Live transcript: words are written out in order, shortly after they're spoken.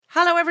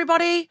Hello,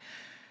 everybody.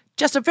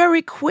 Just a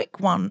very quick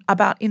one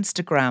about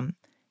Instagram.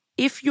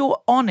 If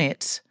you're on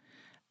it,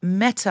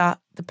 Meta,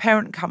 the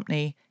parent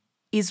company,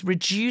 is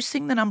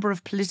reducing the number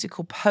of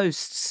political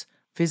posts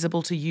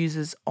visible to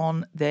users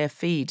on their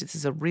feed. This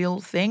is a real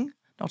thing,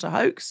 not a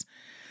hoax.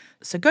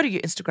 So go to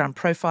your Instagram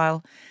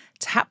profile,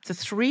 tap the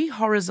 3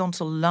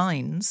 horizontal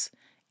lines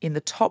in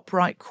the top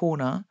right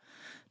corner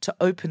to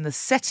open the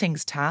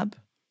Settings tab,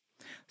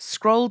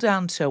 scroll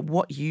down to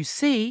What You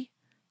See,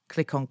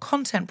 click on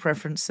Content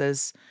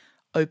Preferences,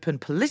 open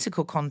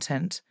Political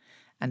Content,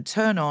 and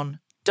turn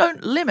on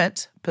Don't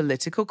Limit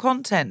Political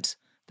Content.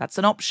 That's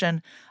an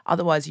option.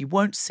 Otherwise, you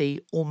won't see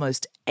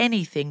almost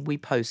anything we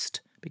post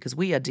because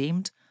we are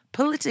deemed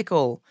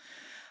political.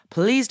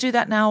 Please do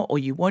that now, or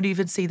you won't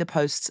even see the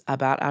posts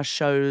about our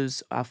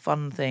shows, our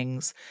fun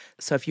things.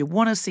 So if you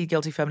want to see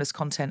Guilty Feminist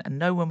content and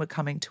know when we're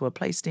coming to a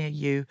place near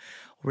you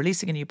or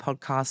releasing a new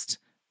podcast,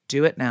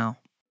 do it now.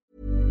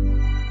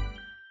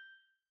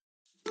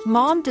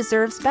 Mom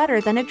deserves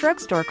better than a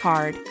drugstore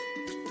card.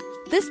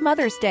 This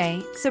Mother's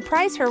Day,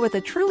 surprise her with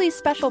a truly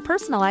special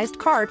personalized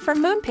card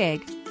from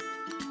Moonpig.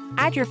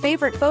 Add your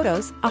favorite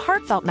photos, a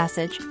heartfelt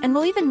message, and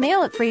we'll even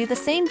mail it for you the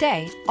same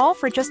day, all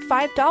for just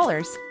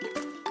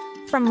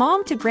 $5. From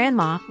mom to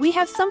grandma, we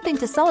have something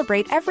to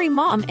celebrate every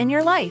mom in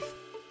your life.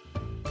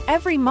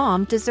 Every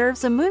mom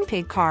deserves a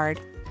Moonpig card.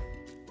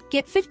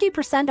 Get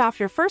 50% off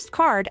your first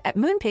card at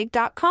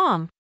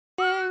moonpig.com.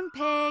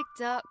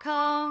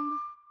 Moonpig.com.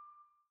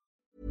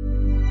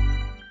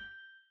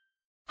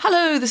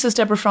 Hello, this is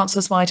Deborah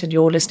Frances-White and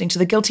you're listening to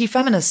The Guilty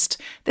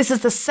Feminist. This is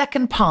the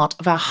second part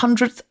of our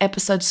 100th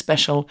episode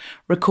special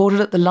recorded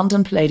at the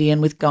London Palladium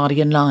with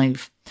Guardian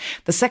Live.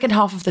 The second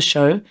half of the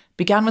show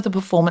began with a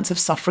performance of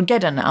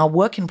Suffrageddon, our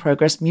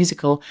work-in-progress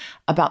musical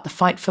about the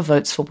fight for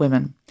votes for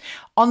women.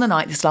 On the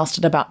night, this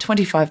lasted about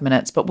 25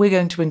 minutes, but we're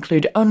going to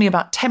include only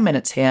about 10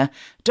 minutes here.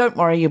 Don't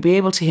worry, you'll be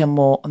able to hear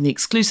more on the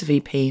exclusive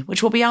EP,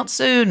 which will be out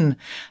soon.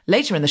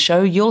 Later in the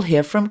show, you'll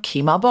hear from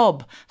Kemah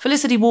Bob,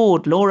 Felicity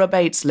Ward, Laura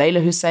Bates,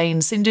 Layla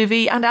Hussein, Sindhu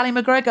V and Ali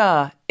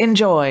McGregor.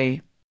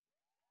 Enjoy.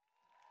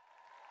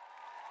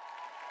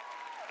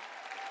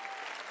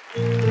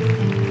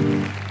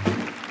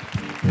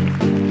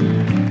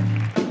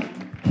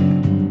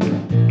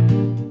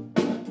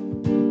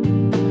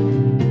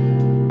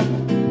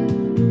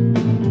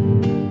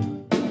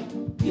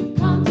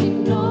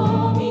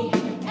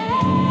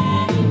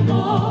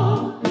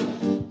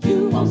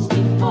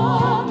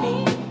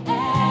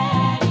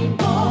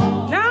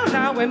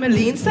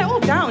 Emmeline, settle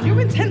down. Your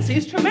intensity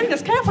is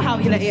tremendous. Careful how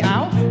you let it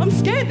out. I'm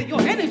scared that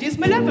your energy is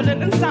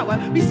malevolent and sour.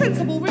 Be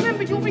sensible.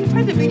 Remember, you're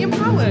incredibly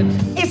empowered.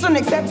 It's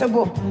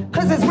unacceptable,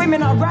 because as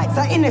women, our rights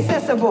are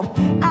inaccessible.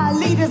 Our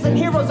leaders and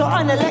heroes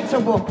are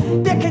unelectable.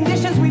 The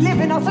conditions we live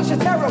in are such a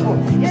terrible.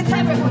 It's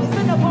terrible. It's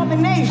an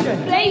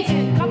abomination.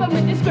 Blatant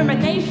government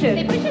discrimination.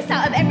 They push us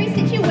out of every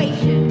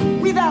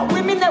situation. Without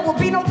women, there will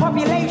be no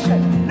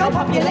population. No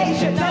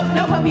population.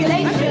 No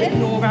population. And they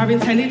ignore our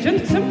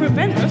intelligence and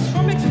prevent us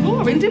from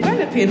exploring,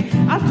 developing.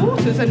 Our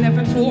daughters are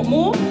never taught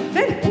more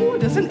than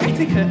orders and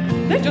etiquette.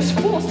 They're just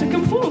forced to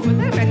conform for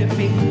their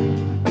benefit.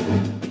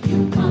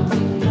 You can't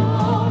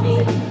ignore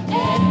me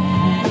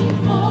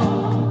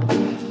anymore.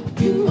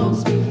 You won't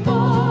speak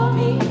for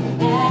me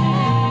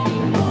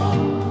anymore.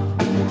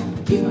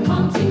 You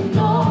can't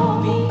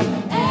ignore me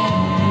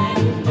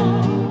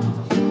anymore.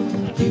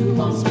 You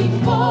won't speak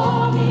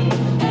for me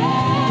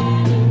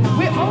anymore.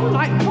 We're all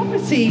like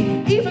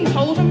property, even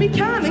told when we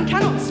can and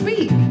cannot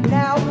speak.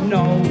 Now,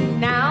 no.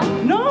 Now,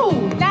 no.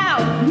 Now,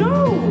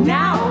 no.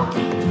 Now.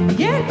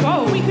 Yeah,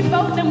 go. We could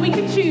vote, then we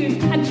could choose,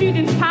 and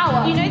choosing's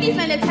power. You know these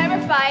men are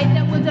terrified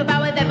that we'll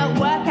devour them at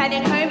work and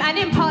in home and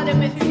in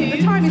Parliament too.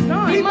 The time is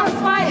now. We must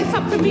fight. It's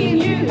up to me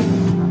and you.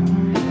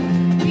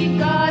 We've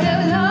got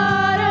a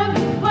lot of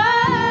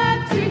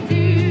work to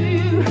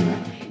do.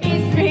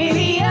 It's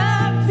really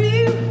up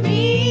to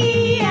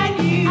me and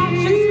you.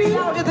 actions speak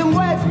louder than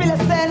words,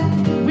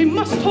 Millicent. We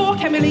must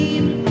talk,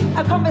 Emmeline.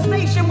 A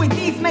conversation with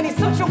these men is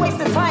such a waste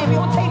of time.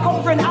 It'll take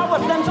over an hour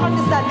for them to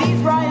understand these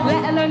rhymes.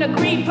 Let alone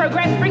agree,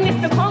 progress, bring this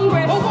to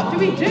Congress. Well, what do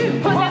we do?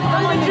 Put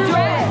them under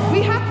duress.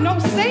 We have no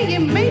say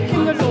in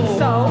making the law.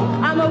 So,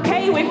 I'm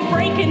okay with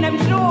breaking them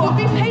sure. But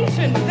be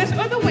patient. There's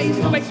other ways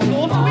to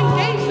explore, to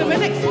engage them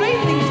and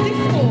explain things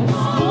discourse.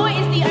 War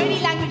is the only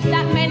language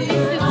that men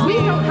listen to. We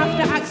don't have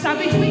to act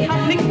savage. We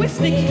have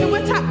linguistics to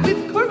attack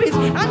with courage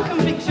and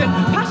conviction.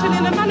 Passion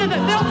in a manner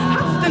that they'll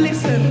have to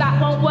listen. That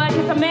won't work.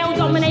 It's a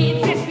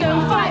male-dominated system.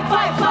 Fight,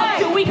 fight, fight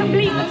till we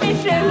complete the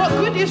mission. What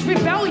good is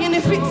rebellion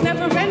if it's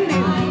never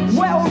ending?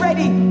 We're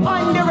already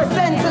under a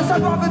sentence.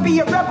 I'd rather be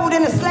a rebel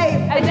than a slave.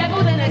 A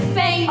devil than a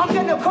saint. I'm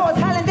gonna cause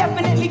hell and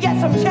definitely get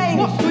some change.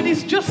 What good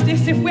is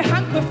justice if we're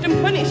handcuffed and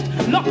punished,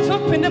 locked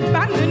up and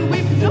abandoned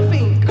with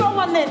nothing? Go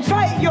on then,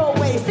 try it your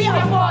way. See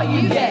how far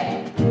you get.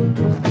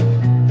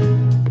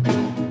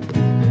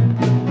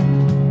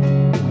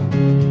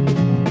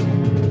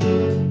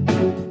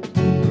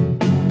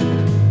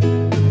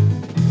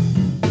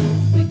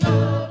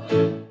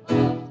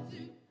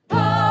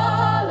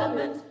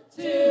 Parliament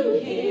to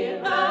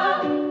hear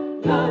a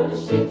load of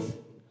shit.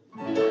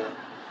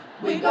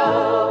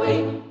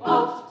 going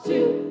off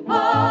to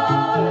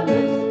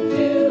Parliament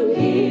to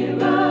hear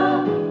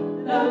a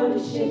load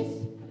of shit.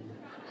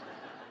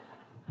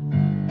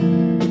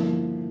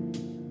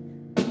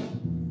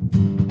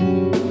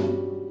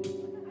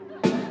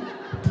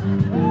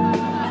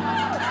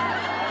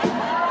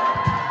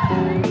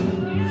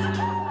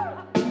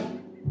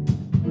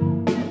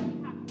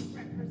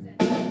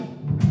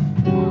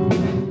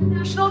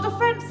 National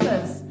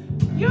defences.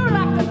 You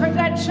lack the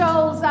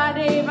credentials and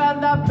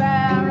even the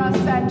bare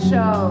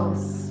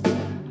essentials.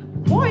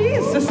 Why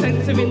is the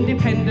sense of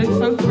independence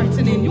so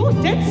threatening? You're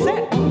dead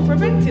set on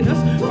preventing us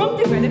from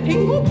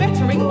developing or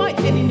bettering by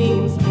any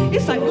means.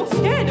 It's like you're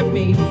scared of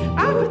me.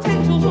 Our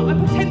potential's not a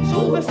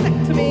potential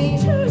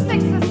vasectomy. 2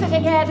 sixes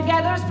sitting here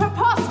together is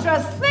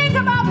preposterous. Think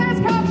about this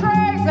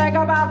country. Think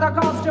about the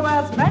cost to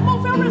us. Men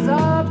will feel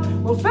reserved,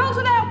 will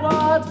filter their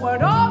words,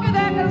 won't argue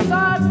their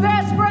concerns.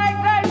 This great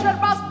nation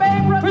must be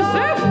preserved.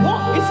 Preserve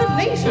what? It's a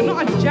nation,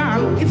 not a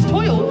jam. It's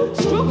toil,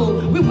 struggle.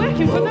 We're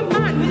working for the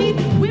man. We need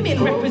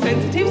women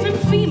representatives and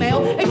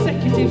female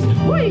executives.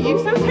 Why are you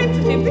so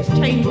tentative? This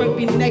change won't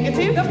be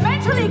negative. The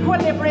mental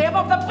equilibrium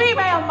of the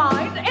female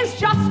mind is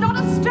just not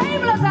as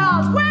stable as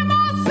ours. We're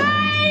more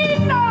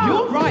sane!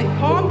 You're right,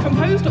 calm,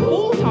 composed at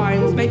all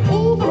times, make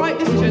all the right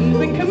decisions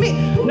and commit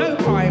no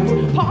crimes.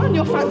 Put on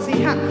your fancy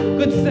hat,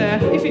 good sir,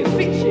 if it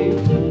fits you.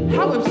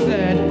 How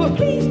absurd, but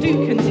please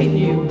do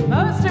continue.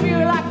 Most of you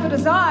lack the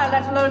desire,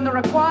 let alone the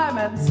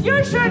requirements.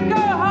 You should go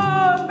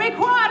home, be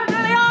quiet and do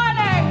the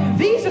ironing.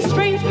 These are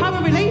strange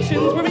power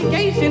relations we're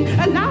engaged in,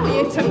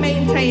 allowing it to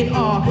maintain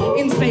our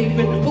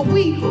enslavement. But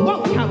we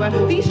won't cower,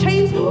 these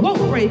chains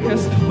won't break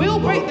us. We'll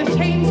break the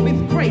chains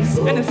with grace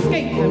and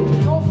escape them.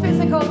 Your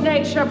physical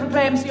nature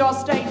proclaims your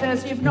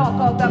status. You've not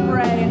got the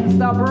brains,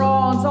 the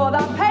brawns, or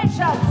the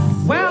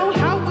patience. Well,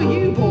 how were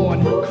you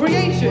born?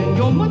 Creation,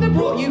 your mother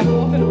brought you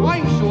forth and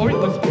I'm sure it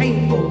was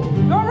painful.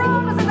 Your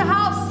role is in the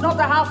House, not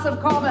the House of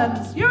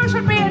Commons. You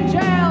should be in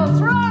jail,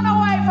 thrown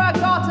away,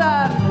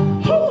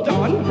 forgotten. Hold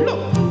on,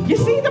 look, you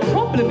see the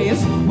problem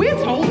is, we're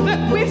told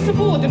that we're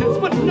subordinates,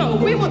 but no,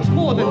 we're much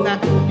more than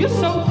that. You're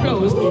so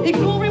closed,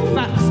 ignoring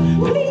facts.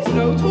 Please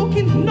know,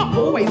 talking's not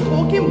always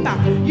talking back.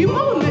 You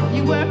moan that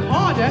you work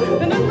harder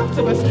than a lot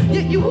of us,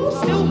 yet you will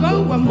still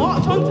go and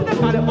march onto the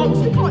ballot box.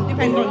 We can't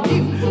depend on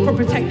you for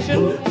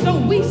protection, so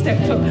we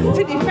stepped up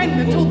to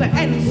defend until the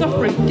end.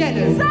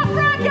 Suffrageddon!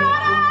 Suffrageddon!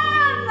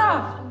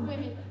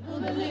 Will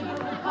the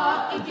Liberal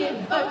Party give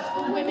votes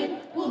for women?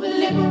 Will the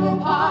Liberal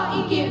Party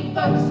give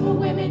votes for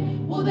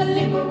women? Will the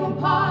Liberal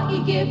Party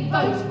give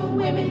votes for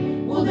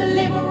women? Will the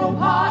Liberal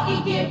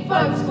Party give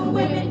votes for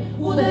women?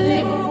 Will the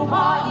Liberal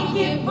Party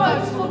give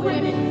votes for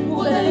women?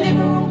 Will the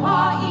Liberal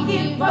Party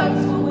give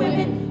votes for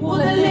women? Will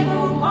the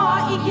Liberal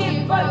Party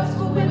give votes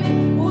for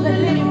women? Will the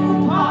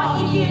Liberal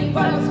Party give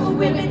votes for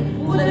women?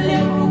 Will the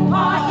Liberal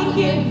Party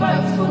give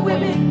votes for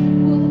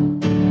women?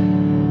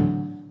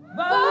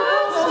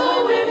 Votes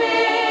for women!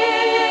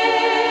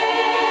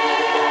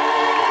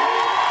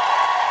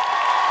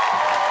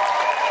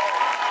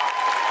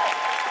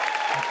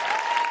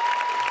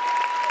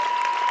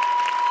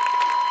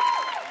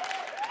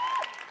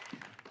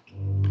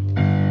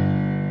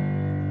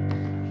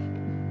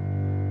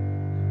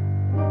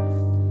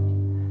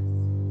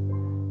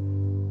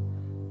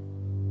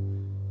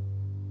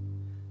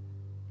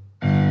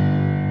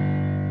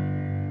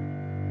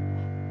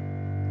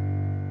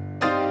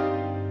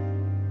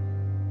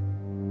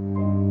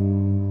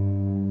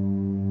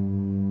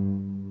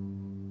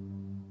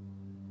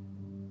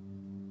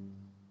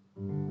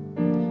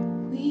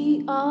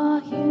 We are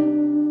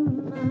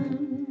human.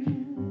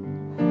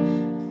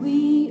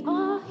 We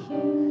are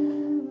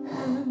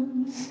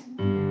human.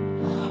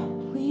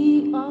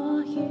 We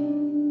are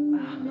human.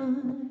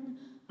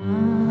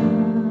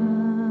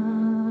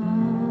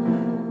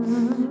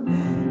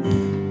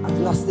 I've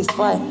lost this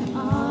fight,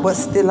 but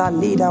still I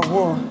lead our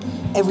war.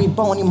 Every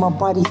bone in my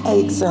body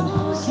aches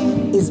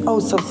and is oh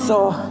so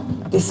sore.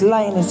 This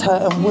lion is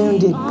hurt and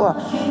wounded,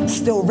 but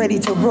still ready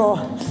to roar.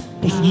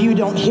 If you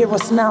don't hear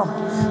us now,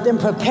 then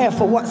prepare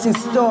for what's in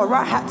store.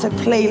 I had to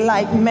play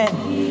like men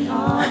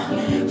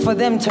for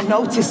them to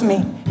notice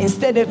me.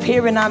 Instead of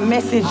hearing our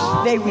message,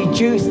 they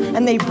reduced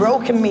and they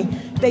broken me.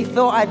 They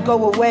thought I'd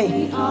go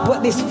away,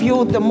 but this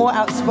fueled the more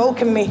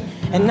outspoken me.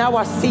 And now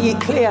I see it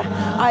clear,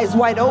 eyes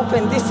wide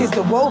open, this is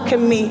the woke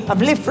in me.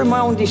 I've lived through my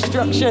own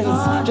destructions,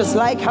 just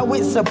like how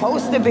it's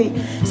supposed to be.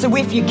 So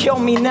if you kill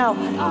me now,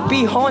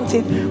 be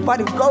haunted by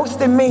the ghost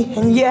in me.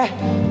 And yeah,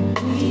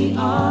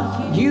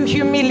 you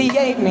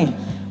humiliate me,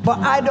 but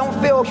I don't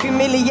feel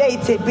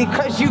humiliated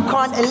because you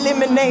can't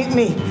eliminate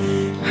me.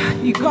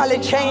 You gotta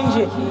change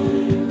it.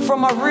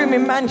 From our room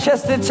in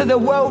Manchester to the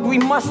world, we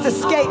must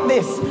escape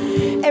this.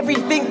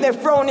 Everything they're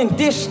thrown and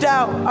dished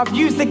out, I've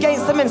used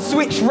against them and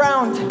switched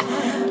round.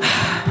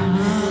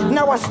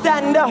 Now I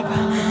stand up,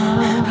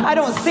 I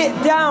don't sit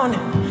down.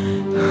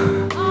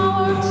 I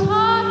worked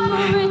hard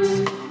for it,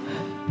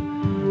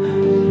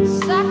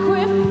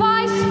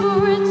 sacrifice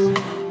for it,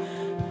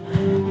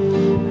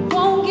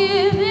 won't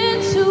give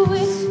in to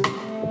it.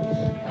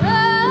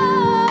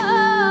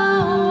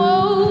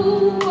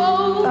 Oh,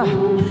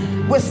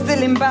 we're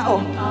still in battle,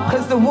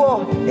 cause the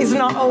war is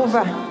not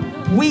over.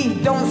 We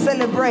don't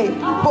celebrate,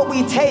 but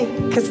we take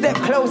a step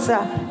closer.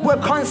 We're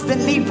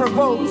constantly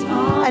provoked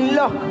and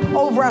look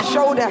over our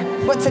shoulder.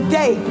 But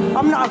today,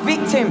 I'm not a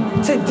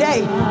victim.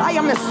 Today, I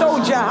am a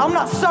soldier. I'm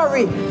not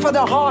sorry for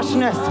the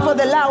harshness, for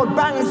the loud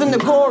bangs and the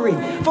gory.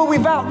 For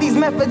without these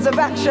methods of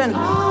action,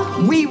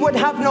 we would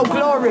have no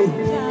glory.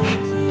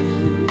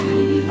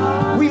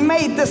 We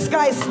made the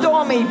sky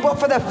stormy, but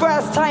for the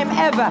first time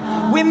ever,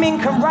 women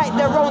can write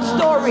their own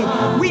story.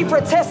 We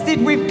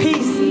protested with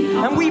peace,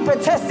 and we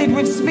protested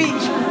with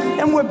speech,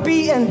 and were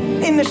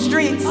beaten in the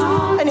streets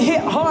and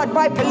hit hard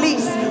by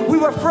police. We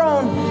were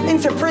thrown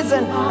into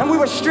prison, and we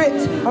were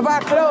stripped of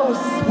our clothes.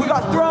 We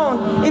got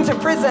thrown into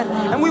prison,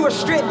 and we were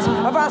stripped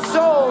of our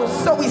souls.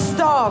 So we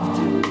starved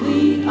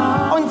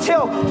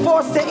until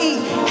forced to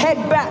eat.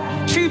 Head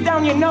back, chew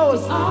down your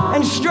nose,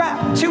 and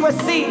strapped to a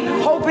seat,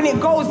 hoping it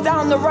goes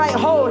down the right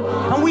hole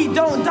and we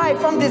don't die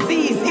from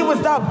disease. It was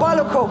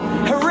diabolical,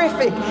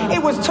 horrific.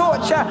 It was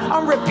torture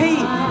on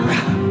repeat.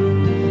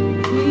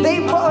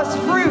 They put us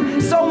through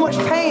so much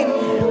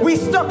pain. We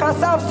stuck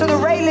ourselves to the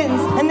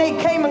railings and they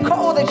came and cut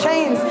all the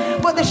chains.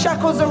 But the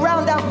shackles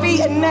around our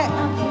feet and neck,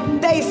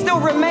 they still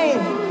remain.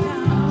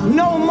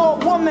 No more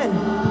woman,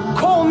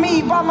 call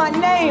me by my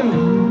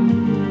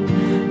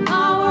name.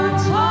 Our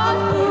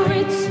taught for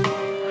it,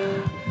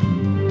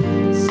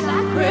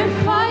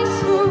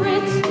 sacrifice for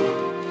it,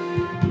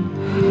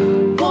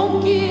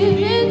 won't give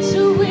in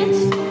to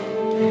it.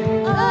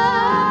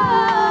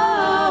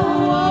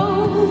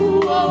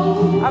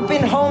 I've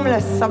been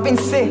homeless, I've been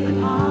sick,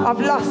 I've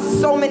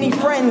lost so many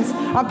friends.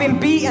 I've been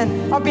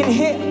beaten, I've been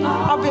hit,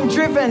 I've been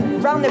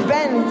driven round the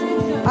bend.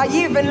 I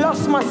even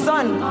lost my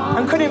son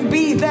and couldn't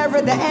be there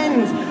at the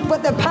end.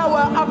 But the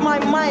power of my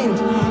mind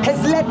has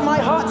led my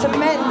heart to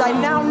mend. I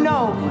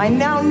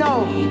now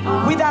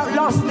know, without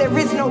loss there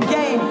is no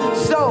gain.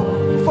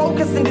 So,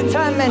 focused and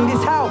determined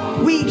is how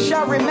we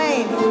shall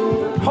remain.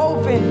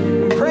 Hoping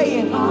and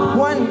praying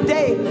one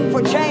day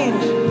for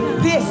change.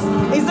 This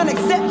is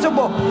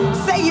unacceptable.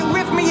 Say it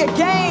with me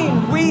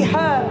again. We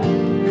hurt.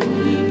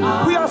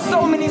 We are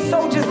so many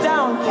soldiers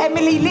down.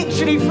 Emily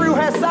literally threw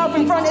herself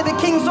in front of the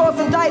king's horse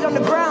and died on the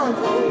ground.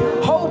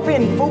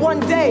 Hoping for one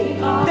day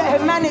that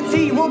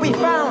humanity will be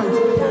found.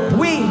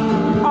 We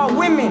are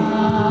women.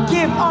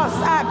 Give us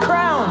our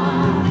crown.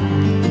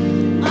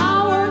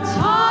 Our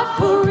taught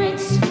for it,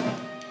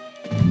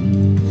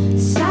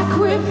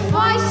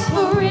 sacrifice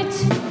for it,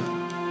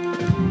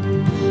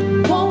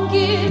 won't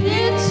give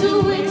in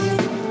to it.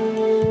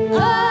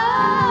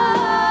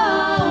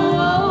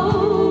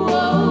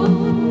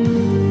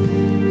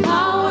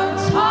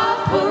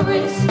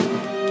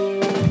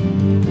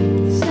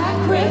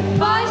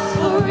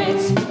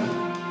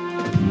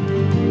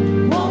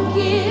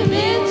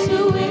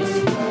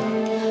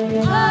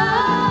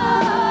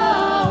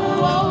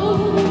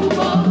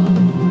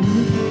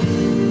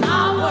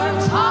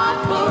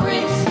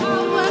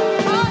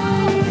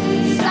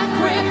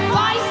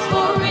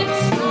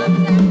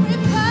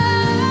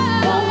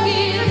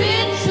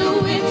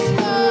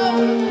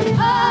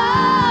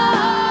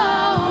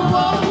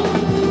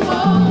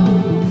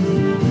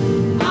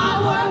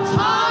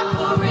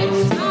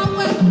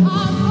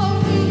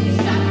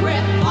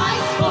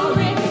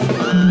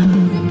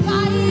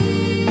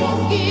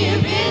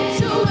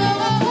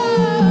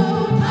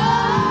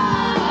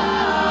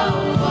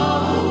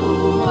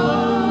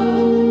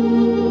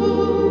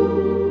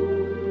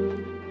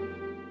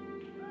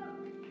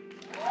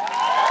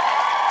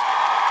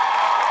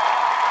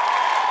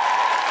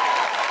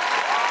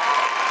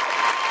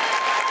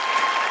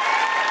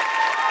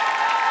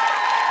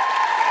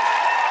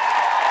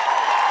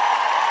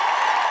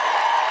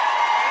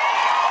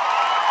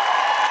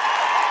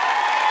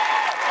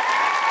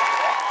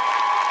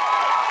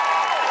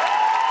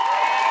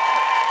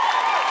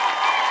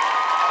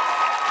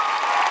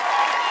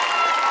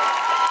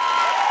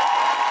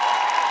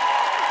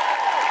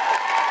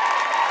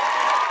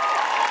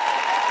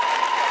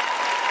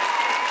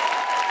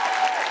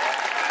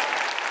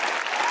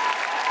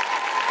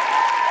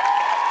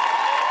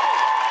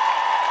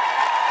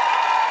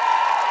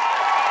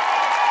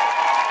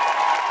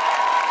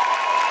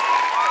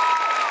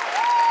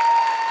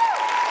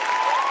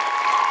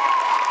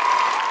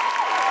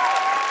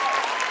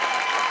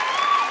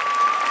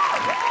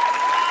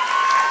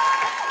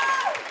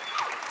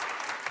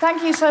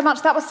 Thank you so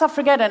much. That was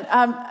Suffrageddon.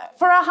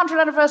 For our 100th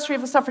anniversary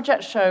of the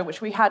Suffragette Show, which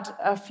we had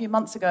a few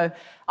months ago,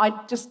 I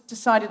just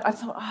decided, I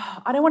thought,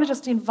 I don't want to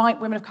just invite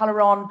women of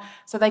colour on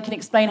so they can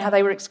explain how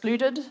they were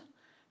excluded,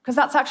 because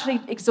that's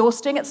actually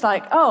exhausting. It's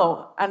like,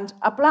 and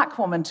a black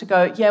woman to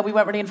go, yeah, we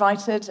weren't really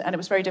invited, and it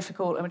was very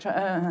difficult.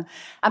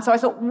 And so I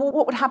thought, well,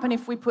 what would happen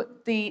if we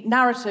put the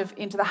narrative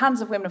into the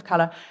hands of women of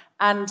colour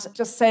and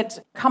just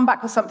said, come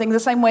back with something, the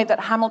same way that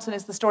Hamilton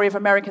is the story of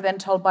America then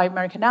told by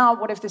America Now.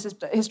 What if this is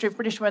the history of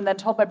British women then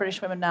told by British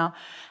women now?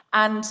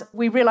 And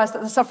we realised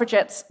that the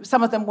suffragettes,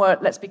 some of them were,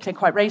 let's be clear,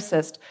 quite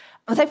racist.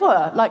 Well, they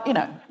were, like, you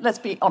know, let's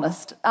be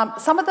honest.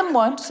 Some of them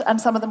weren't, and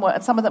some of them were,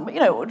 and some of them, you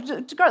know,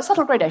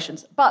 subtle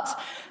gradations. But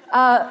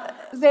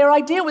their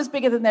idea was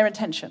bigger than their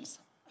intentions.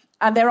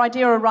 And their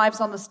idea arrives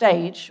on the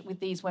stage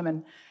with these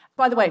women.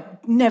 By the way,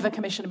 never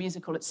commission a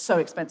musical. It's so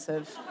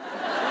expensive.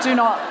 Do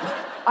not.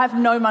 I have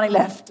no money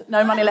left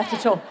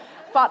at all.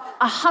 But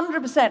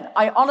 100%,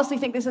 I honestly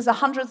think this is the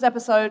 100th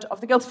episode of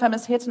The Guilty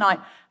Feminist here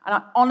tonight, and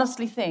I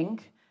honestly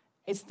think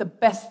it's the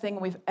best thing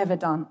we've ever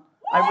done.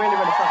 I really,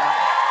 really feel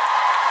that.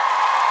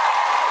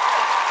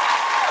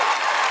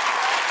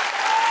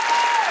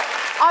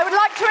 I would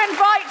like to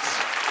invite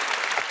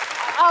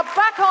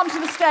back onto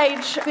the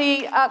stage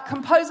the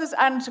composers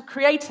and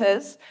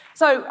creators.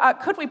 So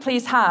could we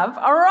please have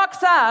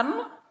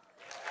Roxanne,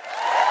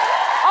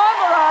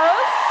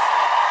 Omarose,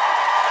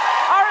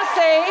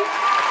 Oracy,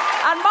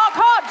 and Mark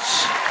Hodge.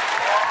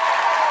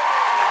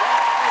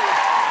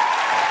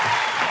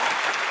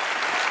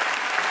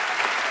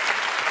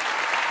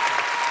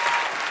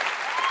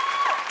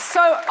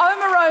 So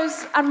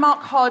Omarose and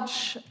Mark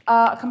Hodge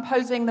are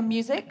composing the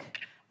music,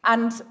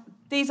 and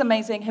these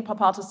amazing hip-hop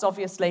artists,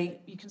 obviously,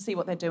 you can see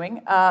what they're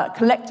doing.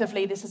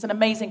 Collectively, this is an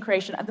amazing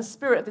creation, and the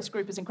spirit of this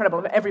group is incredible,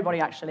 of everybody,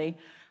 actually.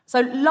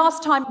 So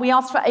last time, we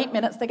asked for 8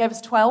 minutes. They gave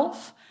us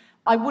 12.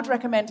 I would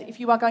recommend, if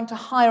you are going to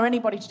hire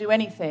anybody to do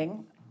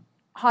anything,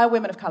 hire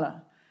women of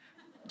colour.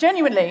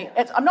 Genuinely,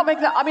 I'm not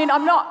making that,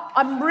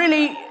 I'm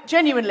really,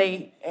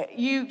 genuinely,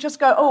 you just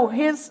go, oh,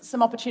 here's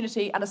some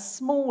opportunity and a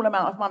small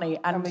amount of money,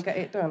 and we get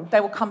it done.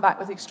 They will come back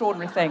with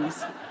extraordinary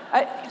things.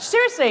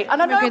 Seriously,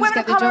 and I know women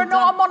of colour are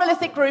not a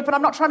monolithic group, and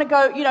I'm not trying to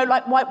go, you know,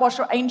 like whitewash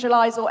or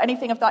angelize or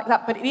anything of like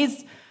that, but it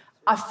is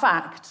a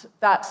fact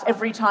that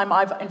every time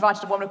I've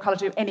invited a woman of colour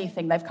to do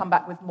anything, they've come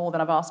back with more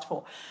than I've asked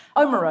for.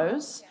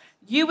 Omarose,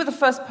 you were the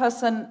first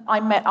person I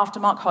met after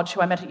Mark Hodge,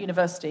 who I met at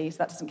university, so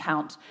that doesn't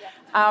count.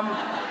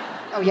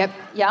 Oh, yep.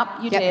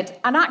 Yeah, you did.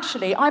 And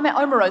actually, I met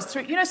Omarose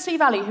through, you know Steve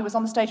Alley, who was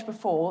on the stage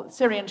before,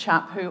 Syrian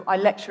chap who I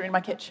lecture in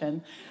my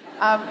kitchen.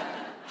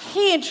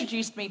 He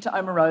introduced me to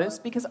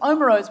Omarose because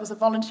Omarose was a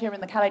volunteer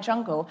in the Calais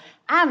jungle,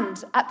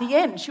 and at the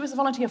end, she was a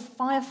volunteer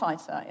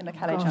firefighter in the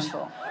Calais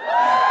jungle.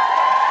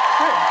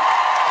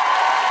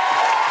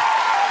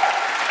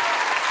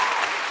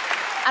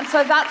 And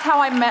so that's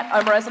how I met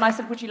Omarose, and I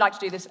said, would you like to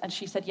do this? And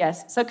she said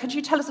yes. So could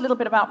you tell us a little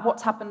bit about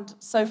what's happened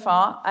so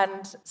far?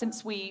 And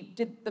since we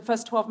did the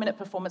first 12-minute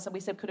performance and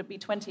we said, could it be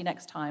 20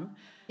 next time?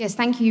 Yes,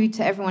 thank you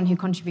to everyone who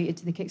contributed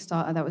to the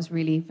Kickstarter. That was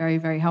really very,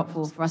 very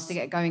helpful for us to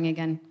get going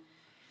again.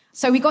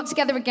 So we got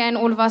together again,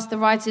 all of us, the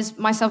writers,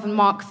 myself and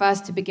Mark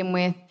first to begin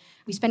with.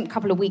 We spent a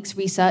couple of weeks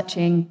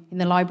researching in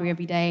the library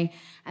every day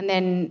and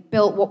then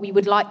built what we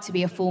would like to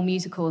be a full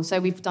musical. So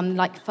we've done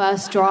like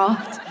first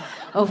draft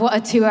of what a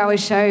 2-hour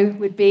show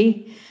would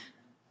be.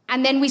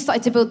 And then we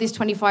started to build this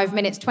 20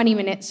 minutes.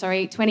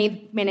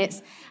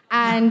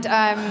 And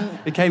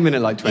it came in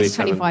at like 27. It's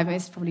 25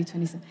 minutes, probably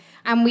 27.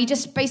 And we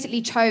just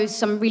basically chose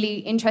some really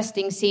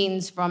interesting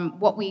scenes from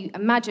what we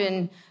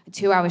imagine a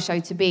 2-hour show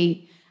to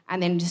be,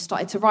 and then just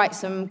started to write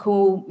some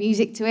cool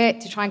music to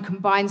it to try and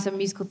combine some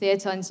musical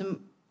theatre and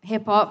some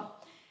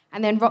hip-hop.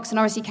 And then Rox and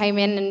Oracy came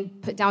in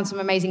and put down some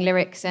amazing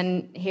lyrics,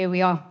 and here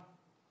we are.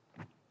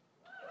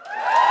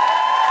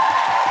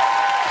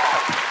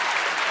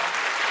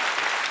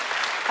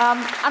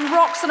 And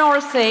Rox and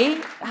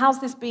Oracy, how's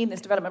this been,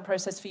 this development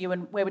process for you,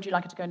 and where would you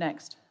like it to go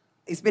next?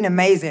 It's been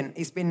amazing.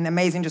 It's been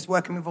amazing just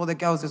working with all the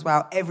girls as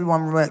well.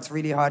 Everyone works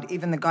really hard,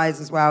 even the guys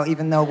as well,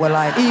 even though we're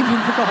like...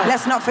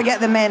 Let's not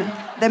forget the men.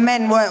 The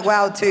men work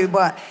well too,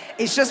 but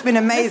it's just been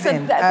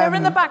amazing. Listen, they're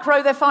in the back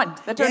row, they're fine.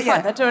 They're doing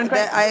fine, they're doing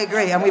great. I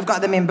agree, and we've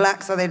got them in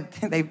black, so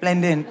they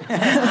blend in.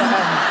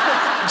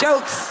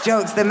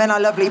 Jokes, the men are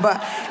lovely,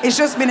 but it's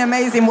just been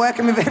amazing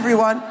working with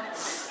everyone.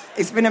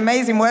 It's been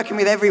amazing working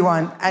with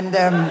everyone, and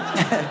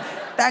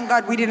thank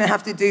God we didn't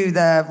have to do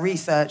the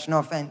research, no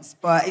offence,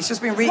 but it's just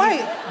been really...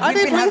 We've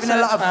been having a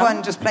lot of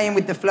fun just playing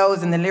with the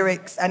flows and the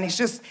lyrics, and it's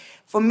just,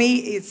 for me,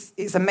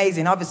 it's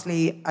amazing,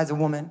 obviously, as a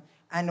woman,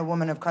 and a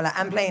woman of colour,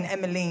 and playing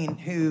Emmeline,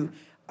 who,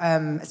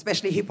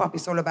 especially hip-hop,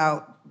 is all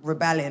about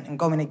rebelling and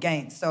going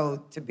against,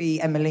 so to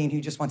be Emmeline,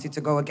 who just wanted to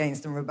go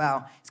against and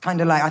rebel, it's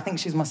kind of like, I think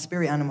she's my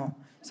spirit animal,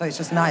 so it's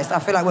just nice. I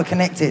feel like we're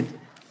connected.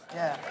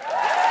 Yeah.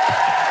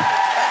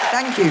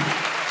 Thank you.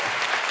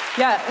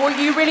 Yeah, well,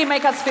 you really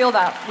make us feel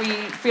that. We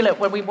feel it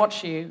when we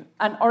watch you.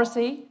 And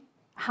Oracy,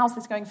 how's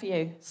this going for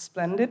you?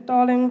 Splendid,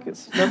 darling.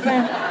 It's lovely.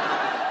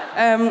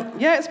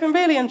 Yeah, it's been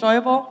really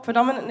enjoyable.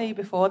 Predominantly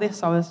before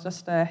this, I was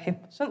just a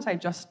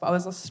but I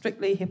was a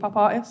strictly hip-hop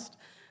artist.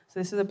 So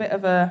this is a bit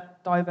of a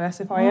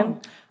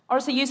diversifying.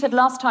 Oracy, you said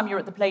last time you were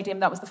at the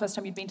Palladium, that was the first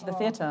time you'd been to the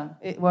theatre.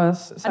 It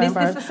was. And is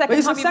this the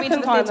second time you've been to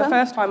the theatre? The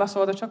first time I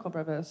saw the Chuckle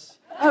Brothers.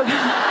 Oh.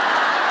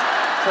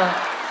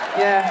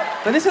 Yeah,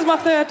 but this is my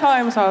third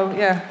time, so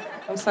yeah,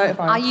 I'm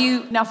certified. Are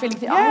you now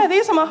feeling... Yeah,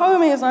 these are my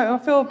homies. I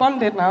feel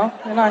bonded now.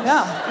 They're nice.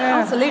 Yeah,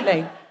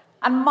 absolutely.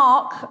 And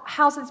Mark,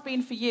 how's it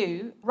been for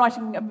you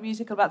writing a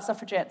musical about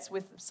suffragettes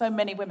with so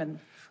many women?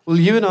 Well,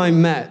 you and I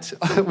met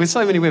with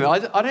so many women.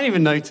 I don't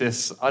even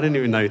notice. I didn't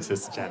even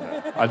notice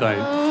gender. I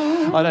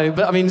don't.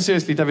 But I mean,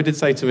 seriously, Deborah did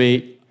say to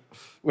me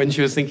when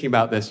she was thinking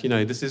about this, you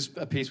know, this is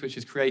a piece which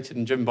is created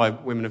and driven by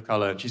women of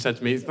colour. And she said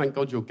to me, "Thank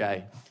God you're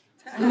gay."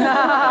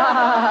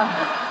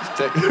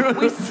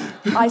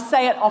 I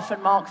say it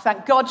often, Mark.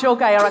 Thank God you're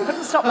gay, or I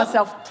couldn't stop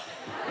myself.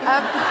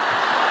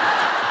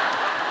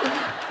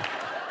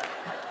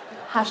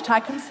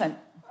 Hashtag consent.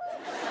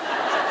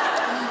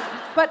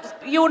 But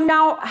you'll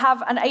now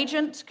have an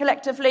agent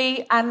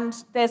collectively, and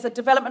there's a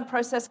development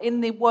process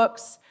in the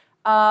works.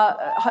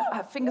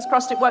 Fingers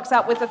crossed it works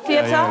out with the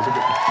theatre.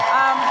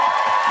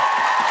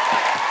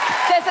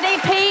 There's an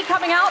EP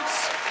coming out.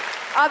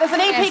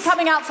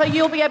 Coming out, so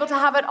you'll be able to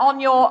have it on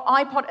your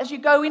iPod. As you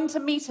go into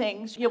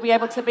meetings, you'll be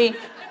able to be...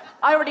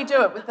 I already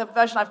do it with the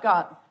version I've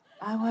got.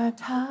 I worked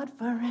hard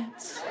for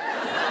it.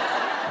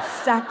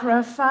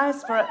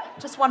 Sacrifice for it.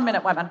 Just 1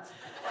 minute, women.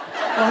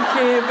 Don't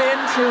give in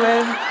to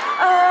it.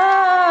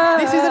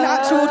 This is an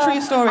actual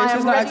true story.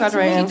 She's not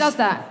exaggerating. She does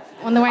that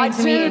on the way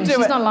into meetings.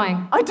 She's not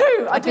lying. I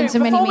do.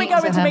 Before we go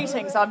into her.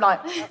 meetings, I'm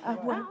like,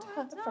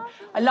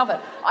 I love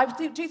it. I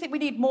do think we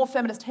need more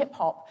feminist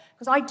hip-hop,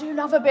 because I do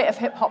love a bit of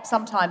hip-hop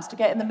sometimes to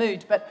get in the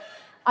mood, but,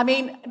 I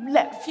mean,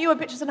 fewer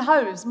bitches and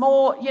hoes,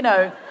 more, you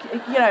know,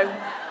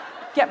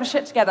 get my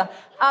shit together.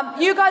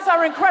 You guys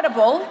are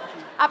incredible,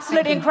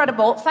 absolutely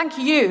incredible. Thank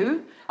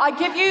you. I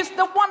give you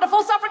the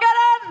wonderful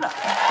Suffragetten!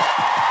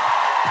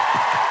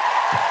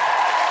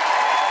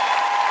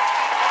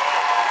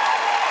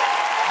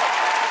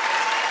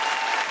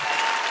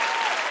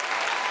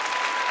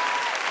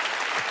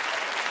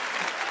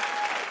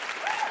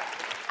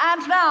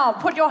 And now,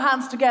 put your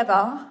hands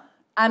together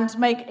and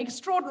make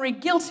extraordinary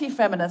guilty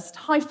feminist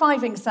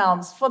high-fiving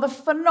sounds for the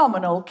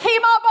phenomenal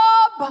Kemah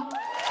Bob!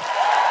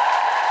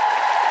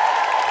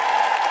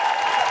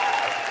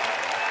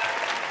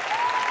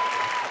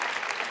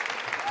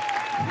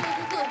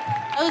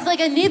 I was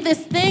like, I need this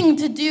thing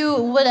to do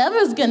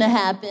whatever's gonna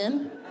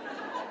happen.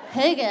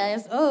 Hey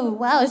guys, oh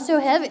wow, it's so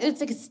heavy,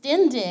 it's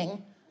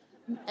extending.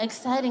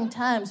 Exciting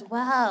times,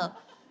 wow.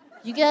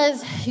 You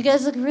guys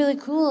look really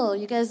cool.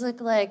 You guys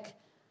look like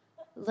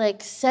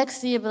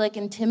sexy but like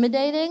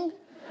intimidating.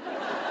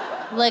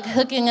 Like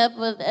hooking up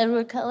with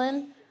Edward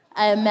Cullen,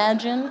 I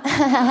imagine.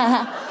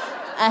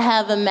 I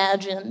have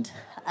imagined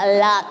a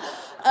lot.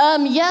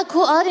 Yeah,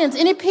 cool audience.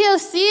 Any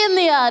POC in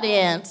the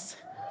audience?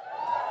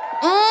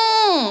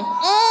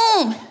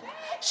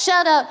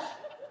 Shout out.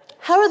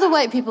 How are the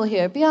white people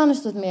here? Be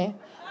honest with me.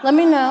 Let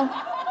me know.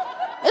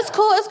 It's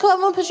cool. I'm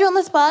gonna put you on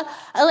the spot.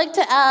 I like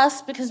to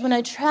ask because when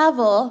I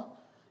travel,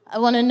 I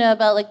want to know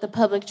about like the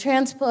public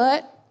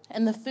transport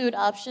and the food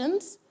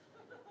options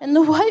and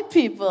the white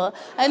people.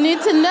 I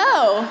need to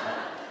know.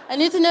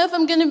 If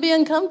I'm gonna be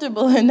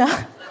uncomfortable or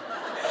not.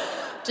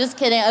 Just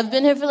kidding. I've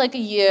been here for like a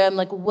year. I'm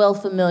like well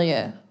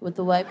familiar with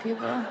the white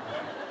people.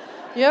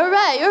 You're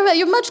right.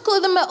 You're much cooler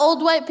than my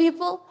old white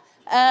people.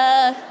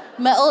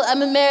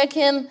 I'm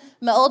American.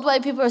 My old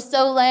white people are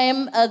so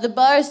lame. The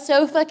bar is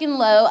so fucking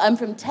low. I'm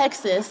from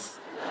Texas.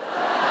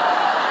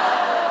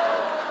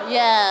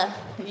 Yeah.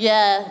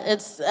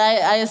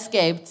 I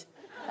escaped.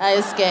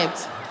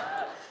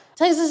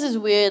 Texas is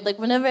weird. Like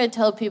whenever I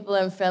tell people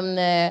I'm from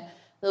there,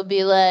 they'll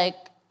be like,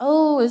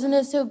 "Oh, isn't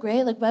it so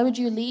great? Like why would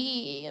you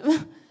leave?"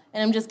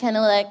 And I'm just kind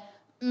of like,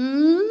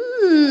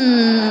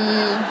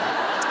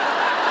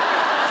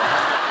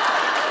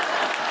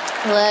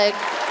 Like,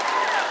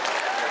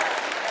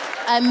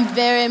 I'm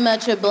very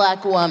much a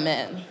black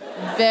woman.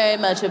 Very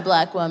much a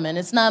black woman.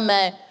 It's not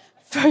my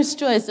first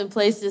choice of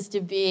places to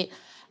be.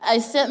 I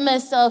sent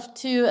myself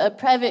to a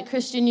private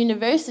Christian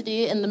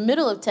university in the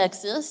middle of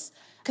Texas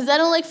because I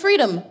don't like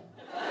freedom.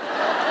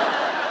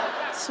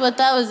 That's what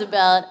that was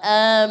about.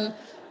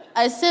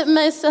 I sent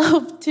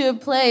myself to a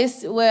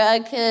place where I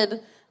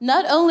could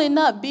not only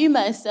not be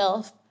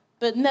myself,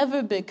 but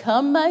never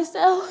become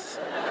myself.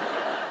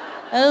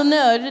 I don't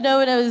know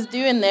what I was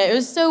doing there. It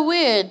was so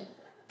weird.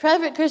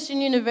 Private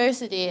Christian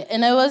university,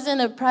 and I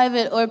wasn't a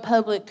private or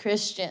public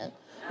Christian.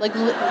 Like,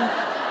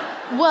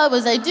 what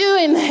was I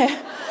doing there?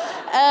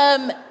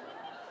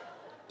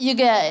 You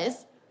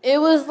guys,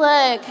 it was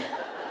like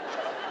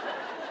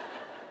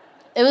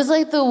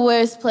the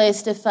worst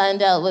place to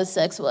find out what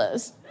sex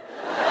was.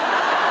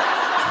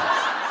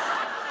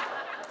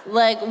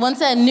 Like,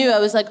 once I knew, I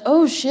was like,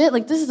 oh shit,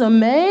 like, this is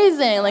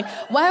amazing. Like,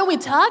 why aren't we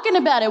talking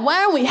about it?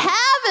 Why aren't we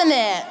having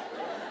it?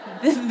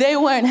 They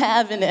weren't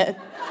having it.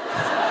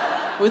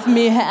 With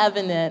me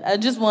having it. I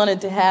just wanted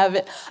to have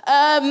it.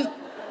 I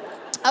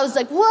was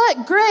like,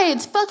 what?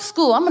 Grades? Fuck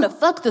school. I'm gonna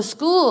fuck the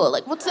school.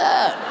 Like, what's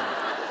up?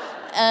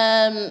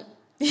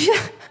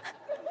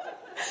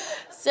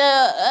 So,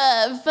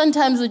 fun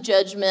times with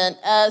judgment.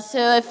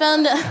 So I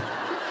found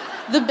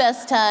the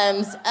best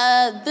times.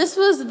 This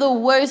was the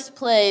worst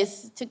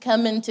place to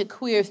come into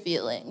queer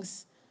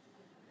feelings.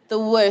 The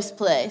worst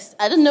place.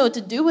 I didn't know what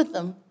to do with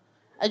them.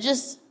 I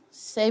just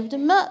saved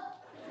them up.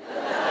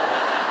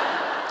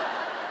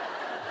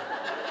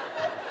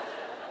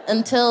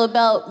 until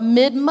about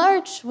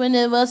mid-March when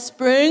it was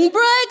spring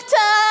break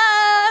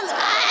time.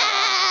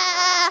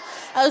 Ah!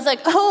 I was like,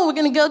 oh, we're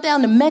going to go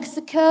down to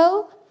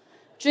Mexico,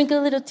 drink a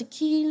little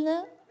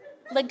tequila,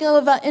 let go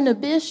of our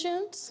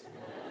inhibitions.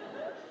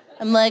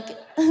 I'm like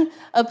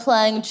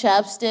applying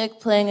chapstick,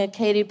 playing a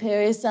Katy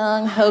Perry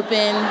song,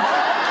 hoping,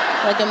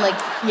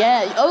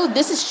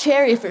 this is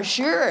cherry for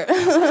sure.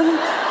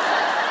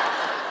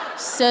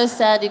 So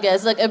sad, you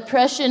guys. Like,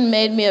 oppression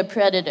made me a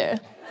predator.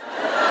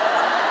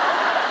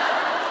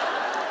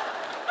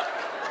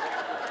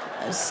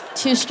 I was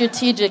too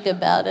strategic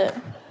about it.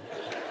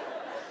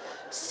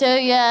 So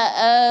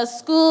yeah,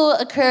 school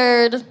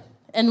occurred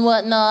and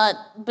whatnot,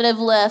 but I've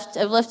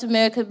left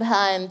America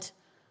behind.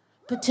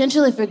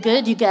 Potentially for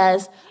good, you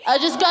guys. I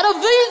just got a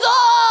visa!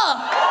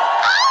 Ah!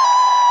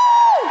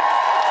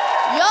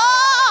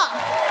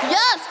 Yeah!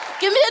 Yes!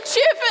 Give me a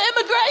cheer for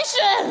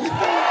immigration!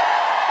 Yeah!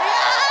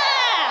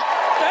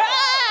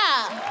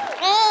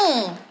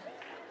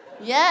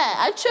 Yeah,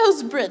 I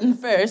chose Britain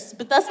first,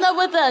 but that's not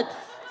what that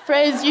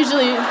phrase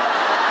usually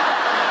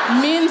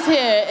means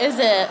here, is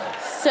it?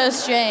 So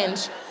strange.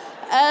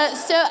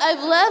 So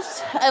I've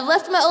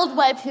left my old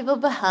white people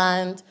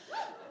behind,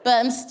 but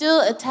I'm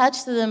still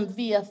attached to them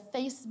via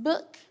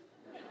Facebook.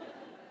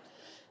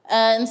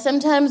 And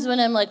sometimes when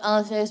I'm like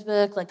on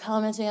Facebook, like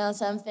commenting on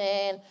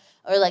something,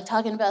 or like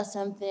talking about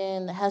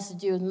something that has to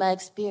do with my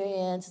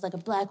experience, like a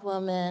black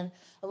woman,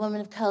 a woman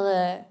of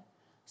color,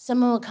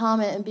 someone will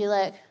comment and be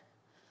like,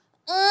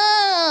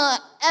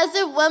 as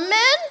a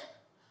woman,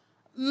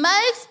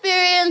 my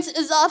experience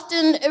is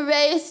often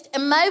erased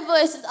and my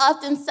voice is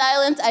often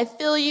silenced. I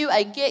feel you,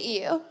 I get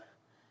you.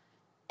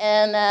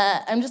 And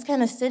I'm just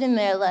kind of sitting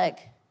there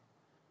like,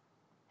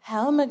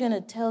 how am I going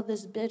to tell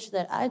this bitch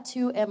that I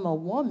too am a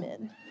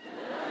woman?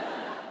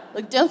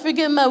 Like, don't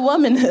forget my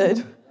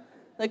womanhood.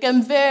 Like,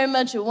 I'm very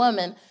much a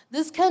woman.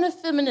 This kind of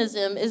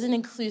feminism isn't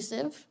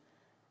inclusive.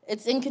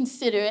 It's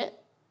inconsiderate.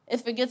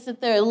 It forgets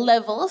that there are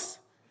levels.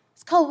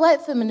 It's called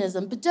white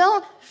feminism. But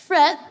don't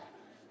fret,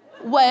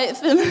 white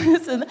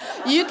feminism.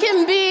 You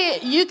can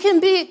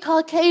be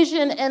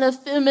Caucasian and a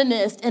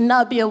feminist and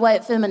not be a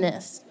white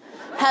feminist.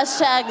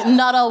 Hashtag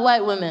not all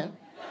white women.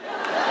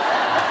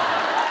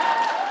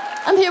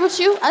 I'm here with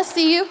you. I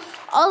see you.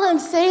 All I'm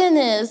saying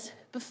is,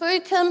 before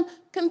you come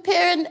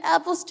comparing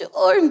apples to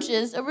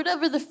oranges, or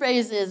whatever the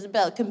phrase is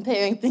about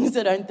comparing things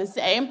that aren't the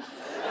same,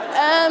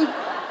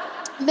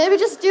 maybe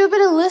just do a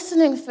bit of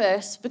listening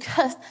first,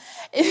 because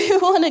if you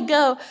want to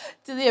go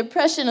to the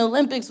Oppression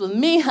Olympics with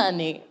me,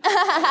 honey,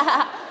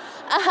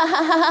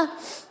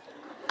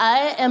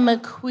 I am a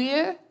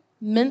queer,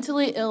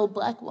 mentally ill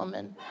black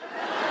woman.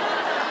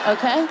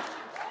 Okay?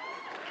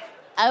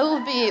 I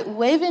will be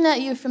waving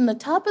at you from the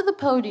top of the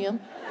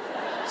podium,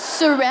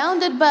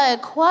 surrounded by a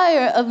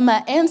choir of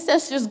my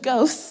ancestors'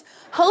 ghosts,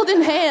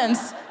 holding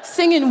hands,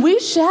 singing, "We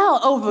shall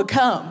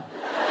overcome."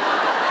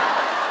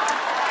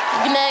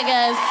 Good night,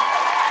 guys.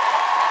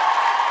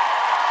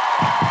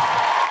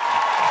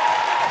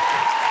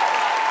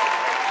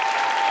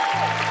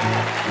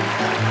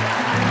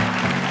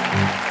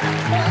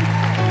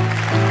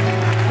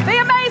 The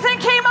amazing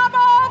Kima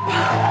Bob!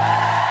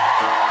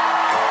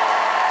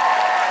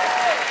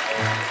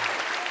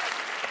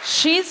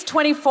 She's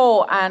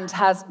 24 and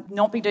has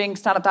not been doing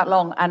stand-up that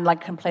long and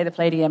like can play the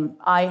Palladium.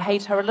 I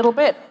hate her a little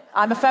bit.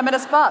 I'm a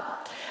feminist, but...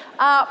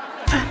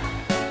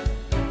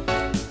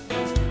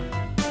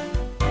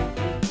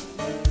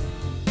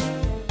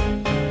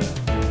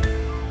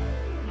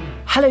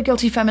 Hello,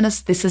 Guilty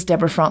Feminists. This is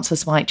Deborah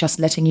Frances-White, just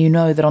letting you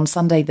know that on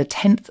Sunday, the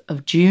 10th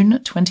of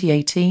June,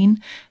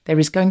 2018, there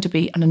is going to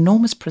be an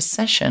enormous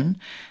procession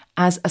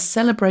as a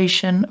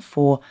celebration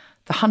for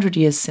the 100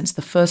 years since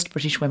the first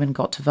British women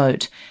got to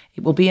vote.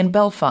 It will be in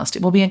Belfast,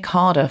 it will be in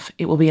Cardiff,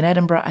 it will be in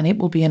Edinburgh, and it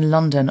will be in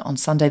London on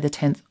Sunday the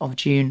 10th of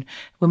June.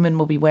 Women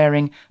will be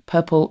wearing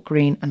purple,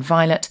 green and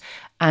violet,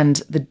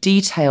 and the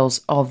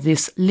details of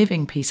this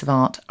living piece of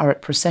art are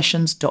at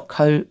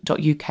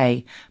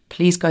processions.co.uk.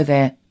 Please go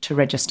there to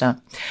register.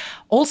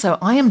 Also,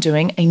 I am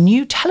doing a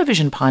new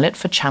television pilot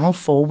for Channel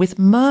 4 with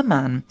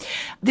Merman.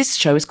 This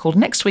show is called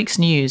Next Week's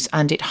News,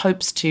 and it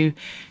hopes to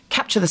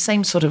capture the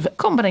same sort of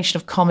combination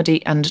of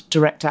comedy and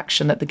direct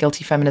action that The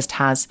Guilty Feminist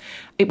has.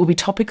 It will be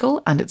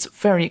topical and it's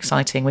very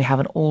exciting. We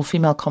have an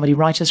all-female comedy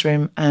writers'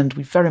 room and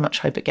we very much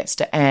hope it gets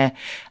to air.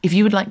 If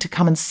you would like to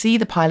come and see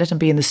the pilot and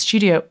be in the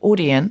studio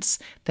audience,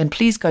 then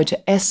please go to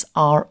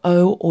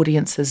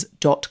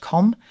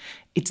sroaudiences.com.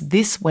 It's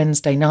this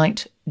Wednesday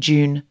night,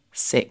 June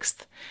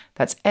 6th.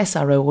 That's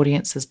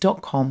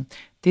sroaudiences.com,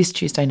 this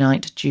Tuesday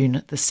night,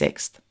 June the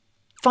 6th.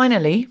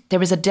 Finally,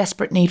 there is a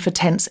desperate need for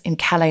tents in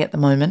Calais at the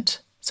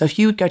moment. So if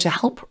you would go to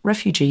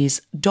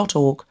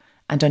helprefugees.org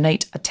and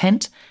donate a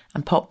tent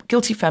and pop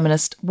Guilty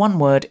Feminist, one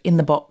word, in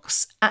the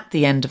box at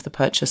the end of the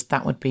purchase,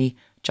 that would be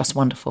just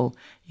wonderful.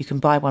 You can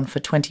buy one for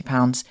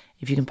 £20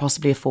 if you can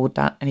possibly afford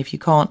that. And if you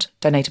can't,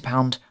 donate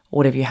 £1 or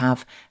whatever you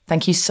have.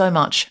 Thank you so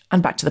much.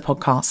 And back to the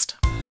podcast.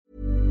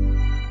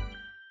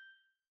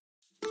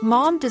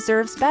 Mom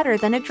deserves better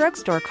than a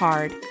drugstore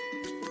card.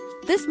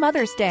 This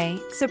Mother's Day,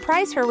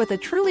 surprise her with a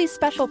truly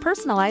special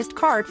personalized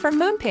card from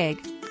Moonpig.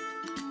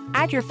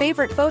 Add your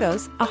favorite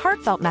photos, a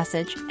heartfelt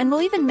message, and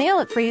we'll even mail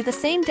it for you the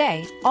same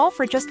day, all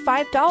for just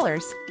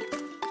 $5.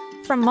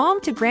 From mom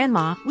to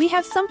grandma, we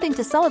have something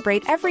to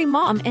celebrate every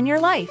mom in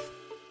your life.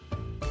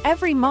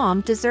 Every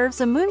mom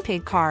deserves a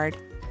Moonpig card.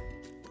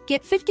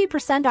 Get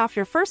 50% off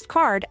your first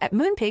card at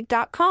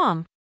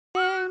moonpig.com.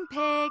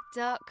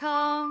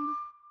 Moonpig.com.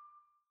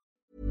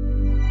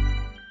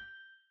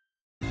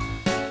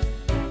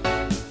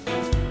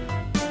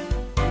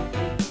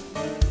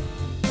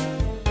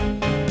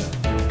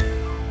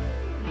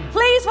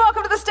 Please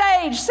welcome to the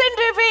stage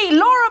Sindhu V,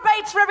 Laura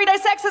Bates for Everyday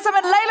Sexism,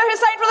 and Layla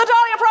Hussein from the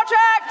Dahlia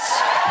Project.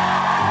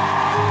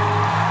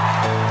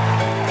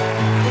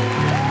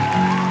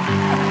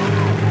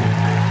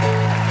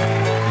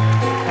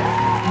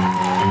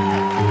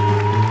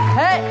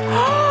 Hey.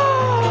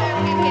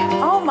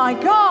 Oh my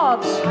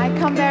God. I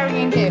come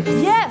bearing gifts.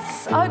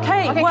 Yes,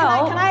 okay,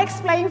 well... Can I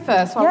explain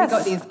first why we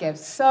got these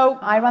gifts? So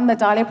I run the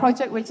Dahlia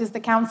Project, which is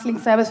the counselling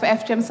service for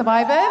FGM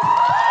survivors.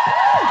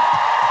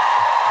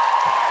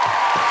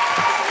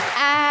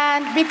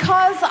 And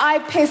because I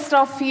pissed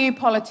off a few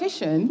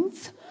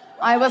politicians,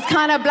 I was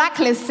kind of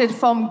blacklisted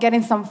from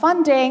getting some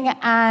funding,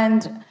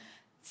 and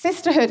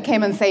Sisterhood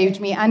came and saved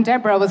me, and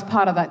Deborah was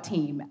part of that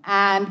team.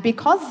 And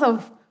because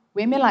of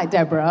women like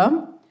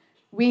Deborah,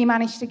 we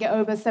managed to get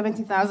over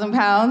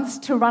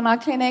 £70,000 to run our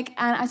clinic,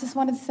 and I just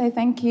wanted to say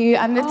thank you.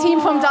 And the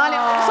team from Dahlia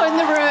also in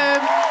the room.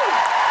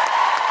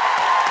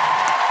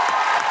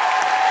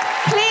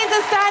 Please,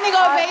 a standing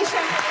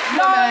ovation.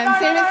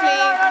 Seriously.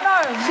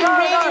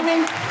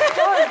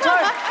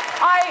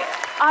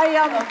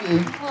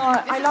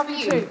 I love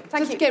you too.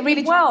 Thank you. Get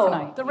really drunk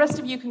tonight. The rest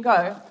of you can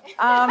go.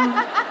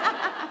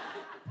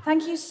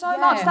 Thank you so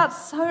much.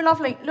 That's so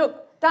lovely.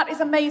 Look, that is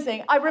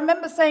amazing. I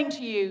remember saying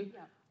to you,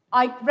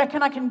 I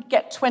reckon I can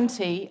get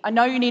 20. I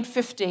know you need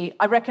 50.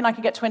 I reckon I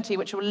can get 20,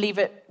 which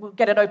we'll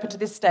get it open to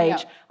this stage.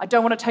 Yeah. I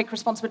don't want to take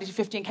responsibility for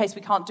 50 in case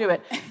we can't do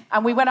it.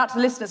 And we went out to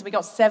the listeners and we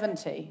got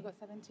 70.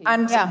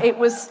 And it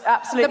was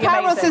absolutely the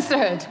power amazing. of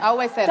sisterhood. I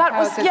always say that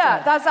was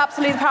sisterhood. That's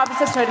absolutely the power of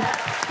sisterhood.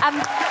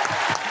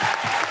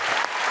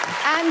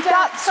 And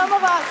some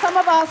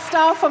of our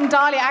staff from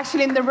Dahlia are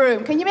actually in the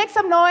room. Can you make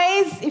some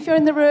noise if you're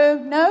in the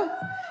room? No?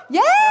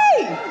 Yay!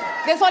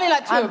 There's only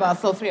like 2 of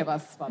us, or 3 of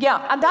us.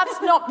 Yeah, and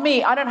that's not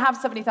me. I don't have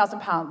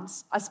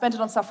 £70,000. I spent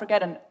it on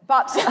Suffrageddon.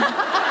 But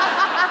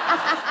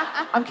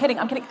I'm kidding.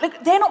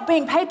 Look, they're not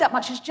being paid that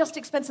much. It's just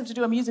expensive to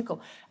do a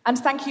musical. And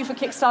thank you for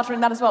Kickstartering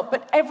that as well.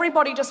 But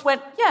everybody just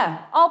went,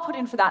 yeah, I'll put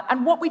in for that.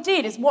 And what we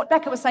did is what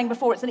Becca was saying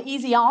before, it's an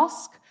easy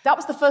ask. That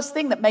was the first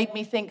thing that made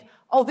me think,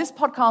 oh, this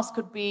podcast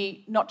could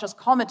be not just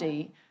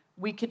comedy,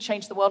 we could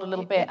change the world a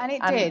little bit. And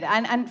it did.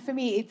 And for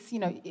me, it's, we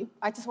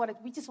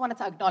just wanted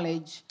to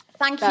acknowledge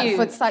Thank you.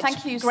 For such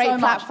Thank you great so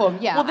platform.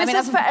 Much. Yeah. Well, this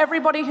is for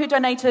everybody who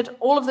donated,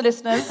 all of the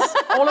listeners,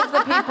 all of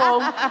the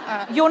people.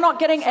 You're not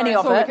getting any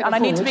of it, and I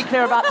need to be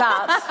clear about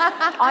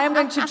that. I am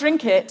going to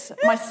drink it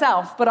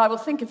myself, but I will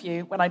think of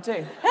you when I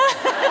do.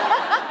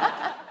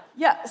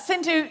 Yeah,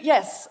 Sindhu,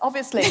 yes,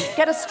 obviously.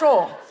 Get a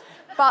straw.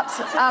 But,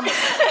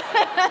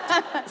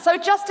 so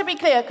just to be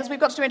clear, because we've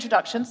got to do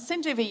introductions,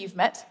 Sindhu V you've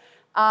met,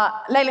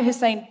 Layla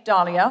Hussein,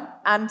 Dahlia,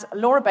 and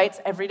Laura Bates,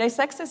 Everyday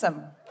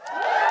Sexism.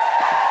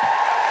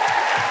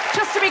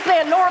 Just to be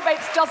clear, Laura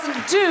Bates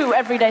doesn't do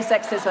Everyday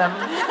Sexism.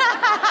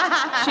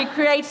 She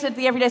created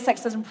the Everyday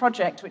Sexism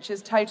Project, which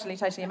is totally,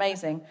 totally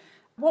amazing.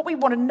 What we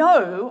want to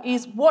know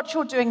is what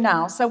you're doing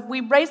now. So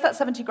we raised that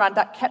 70 grand,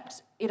 that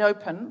kept it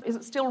open. Is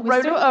it still rolling?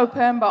 We're still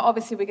open, but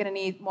obviously we're going to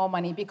need more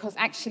money because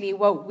actually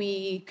what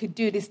we could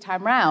do this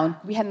time round,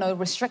 we had no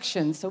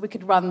restrictions, so we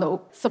could run the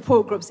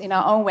support groups in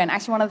our own way. And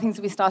actually one of the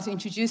things we started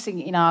introducing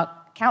in our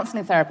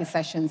counselling therapy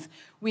sessions,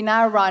 we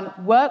now run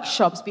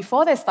workshops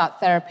before they start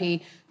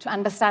therapy to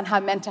understand how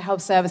mental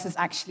health services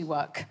actually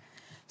work.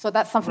 So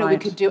that's something that we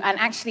could do. And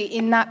actually,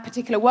 in that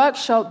particular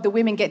workshop, the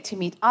women get to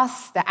meet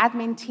us, the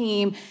admin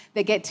team.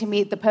 They get to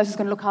meet the person who's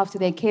going to look after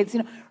their kids.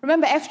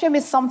 Remember, FGM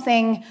is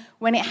something,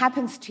 when it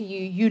happens to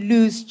you, you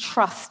lose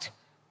trust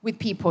with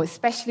people,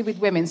 especially with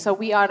women. So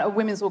we are a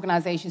women's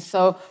organisation.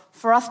 So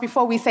for us,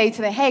 before we say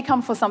to them, hey,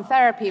 come for some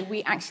therapy,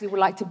 we actually would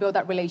like to build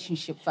that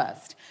relationship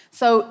first.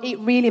 So it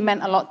really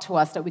meant a lot to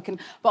us that we can...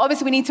 But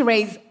obviously, we need to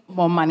raise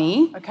more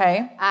money.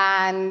 Okay.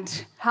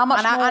 And... How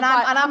much more?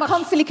 I'm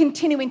constantly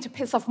continuing to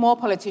piss off more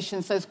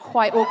politicians, so it's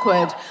quite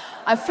awkward.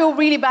 I feel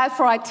really bad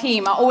for our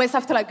team. I always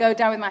have to go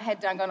down with my head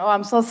down going, oh,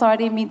 I'm so sorry, I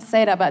didn't mean to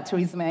say that about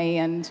Theresa May.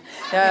 And,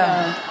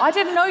 I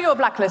didn't know you were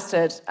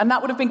blacklisted, and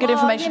that would have been good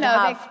information to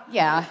have.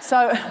 So,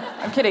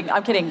 I'm kidding.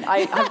 I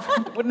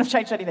wouldn't have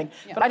changed anything.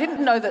 Yeah. But I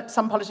didn't know that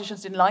some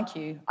politicians didn't like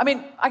you. I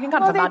mean, I can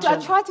kind of imagine. I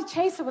tried to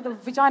chase her with a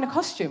vagina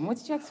costume. What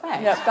did you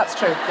expect? Yeah, that's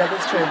true. That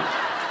is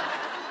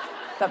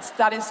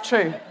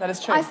true. That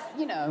is true.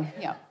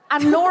 Yeah.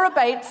 And Laura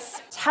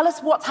Bates, tell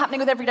us what's happening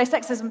with Everyday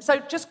Sexism. So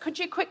just could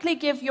you quickly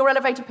give your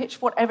elevator pitch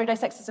for what Everyday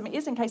Sexism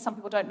is, in case some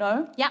people don't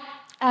know? Yeah.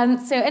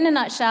 So in a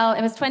nutshell,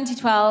 it was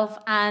 2012,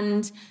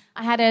 and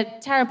I had a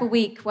terrible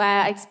week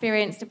where I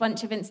experienced a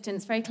bunch of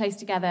incidents very close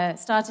together,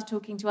 started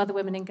talking to other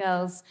women and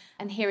girls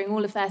and hearing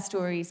all of their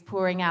stories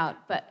pouring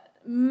out. But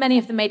many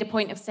of them made a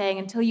point of saying,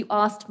 until you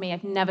asked me,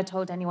 I've never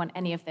told anyone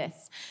any of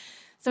this.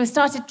 So I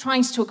started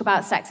trying to talk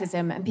about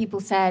sexism, and people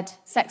said,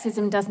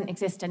 sexism doesn't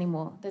exist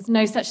anymore. There's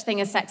no such thing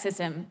as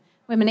sexism.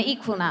 Women are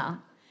equal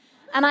now.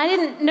 And I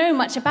didn't know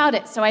much about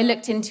it, so I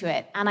looked into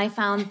it, and I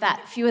found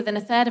that fewer than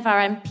a third of our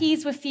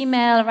MPs were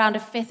female, around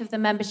a fifth of the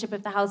membership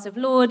of the House of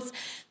Lords.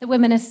 The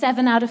women are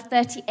 7 out of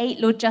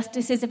 38 Lord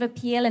Justices of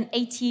Appeal and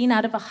 18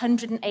 out of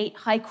 108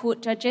 High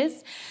Court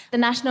judges. The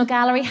National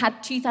Gallery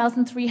had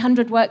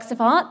 2,300 works of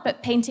art,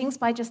 but paintings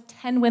by just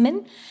 10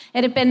 women.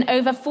 It had been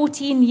over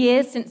 14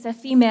 years since a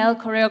female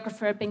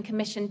choreographer had been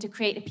commissioned to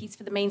create a piece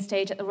for the main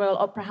stage at the Royal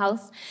Opera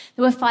House.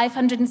 There were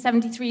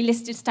 573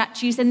 listed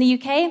statues in the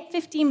UK,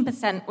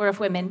 15% were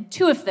of women.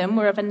 2 of them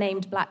were of a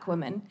named black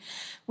woman.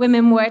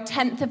 Women were a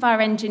tenth of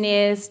our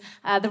engineers.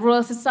 The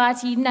Royal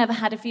Society never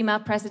had a female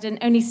president.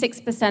 Only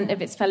 6%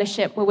 of its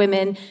fellowship were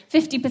women.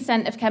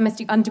 50% of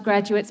chemistry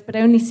undergraduates, but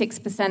only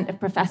 6% of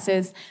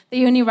professors.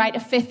 They only write a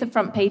fifth of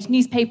front-page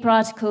newspaper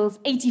articles.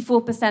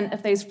 84%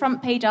 of those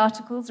front-page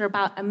articles are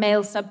about a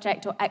male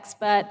subject or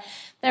expert.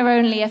 They're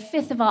only a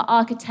fifth of our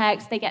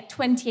architects. They get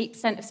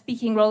 28% of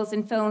speaking roles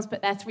in films,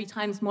 but they're 3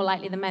 times more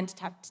likely than men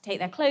to have to take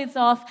their clothes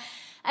off.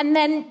 And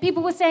then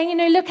people were saying,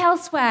 look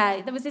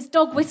elsewhere. There was this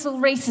dog whistle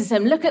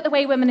racism. Look at the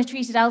way women are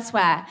treated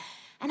elsewhere.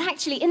 And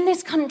actually, in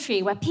this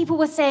country where people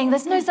were saying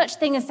there's no such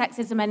thing as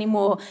sexism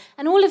anymore,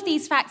 and all of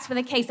these facts were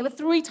the case, there were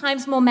 3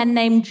 times more men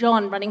named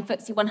John running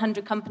FTSE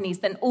 100 companies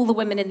than all the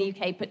women in the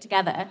UK put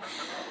together.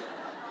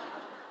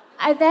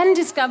 I then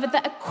discovered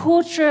that a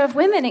quarter of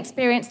women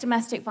experience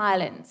domestic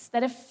violence,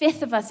 that a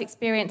fifth of us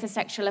experience a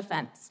sexual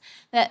offence,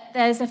 that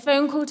there's a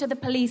phone call to the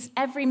police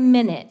every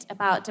minute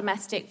about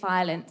domestic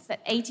violence,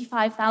 that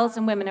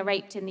 85,000 women are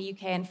raped in the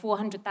UK and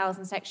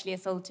 400,000 sexually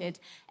assaulted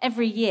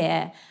every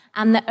year,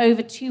 and that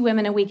over 2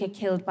 women a week are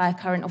killed by a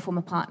current or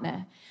former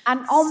partner.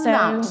 And on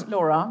that,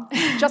 Laura,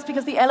 just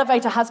because the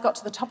elevator has got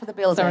to the top of the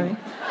building,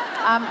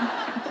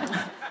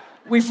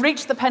 we've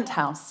reached the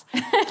penthouse.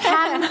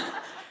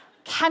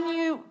 Can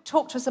you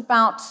talk to us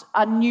about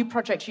a new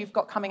project you've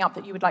got coming up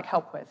that you would like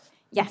help with?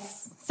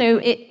 Yes. So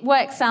it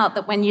works out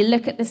that when you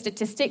look at the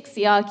statistics,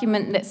 the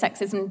argument that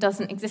sexism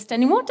doesn't exist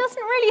anymore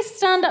doesn't really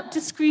stand up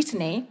to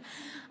scrutiny.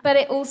 But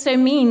it also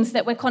means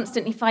that we're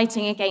constantly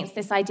fighting against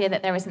this idea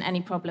that there isn't any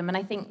problem. And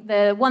I think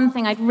the one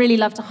thing I'd really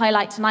love to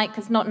highlight tonight,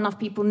 because not enough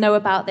people know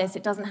about this,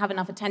 it doesn't have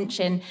enough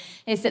attention,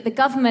 is that the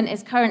government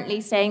is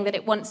currently saying that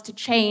it wants to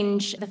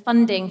change the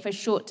funding for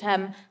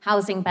short-term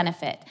housing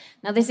benefit.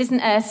 Now, this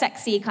isn't a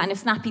sexy kind of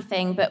snappy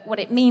thing, but what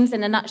it means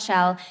in a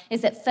nutshell is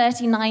that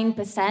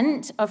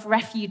 39% of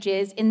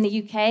refuges in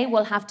the UK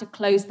will have to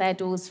close their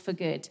doors for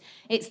good.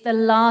 It's the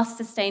last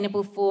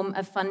sustainable form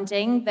of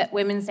funding that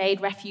Women's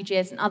Aid,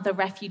 refuges, and other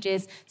refuges,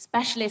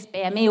 specialist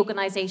BME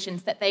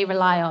organisations that they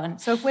rely on.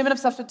 So if women have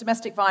suffered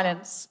domestic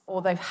violence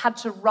or they've had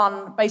to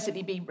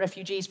basically be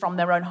refugees from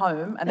their own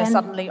home and they're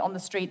suddenly on the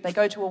street, they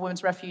go to a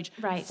women's refuge,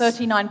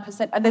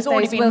 39%, and there's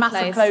already been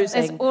massive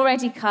closing. There's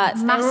already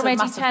cuts. They're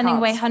already turning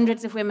away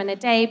hundreds of women a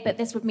day, but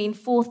this would mean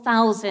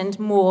 4,000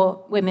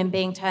 more women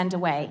being turned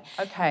away.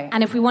 Okay.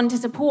 And if we want to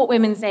support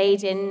Women's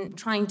Aid in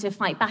trying to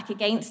fight back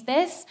against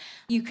this,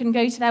 you can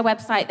go to their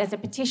website. There's a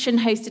petition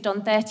hosted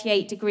on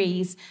 38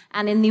 Degrees,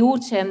 and in the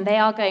autumn,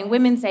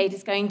 Women's Aid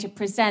is going to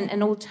present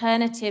an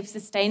alternative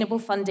sustainable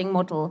funding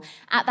model.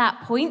 At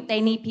that point,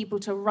 they need people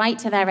to write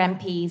to their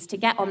MPs to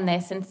get on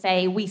this and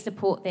say, we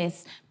support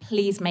this,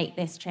 please make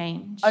this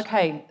change.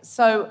 Okay,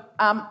 so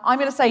I'm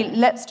going to say,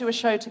 let's do a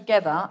show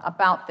together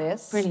about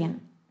this.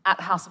 Brilliant.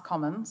 At House of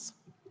Commons.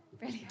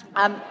 Brilliant.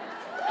 How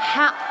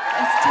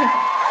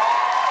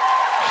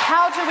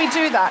do we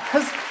do that?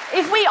 Because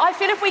I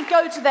feel if we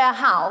go to their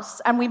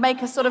house and we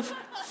make a sort of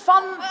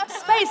fun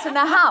space in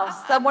their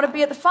house, they want to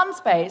be at the fun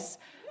space.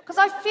 Because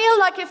I feel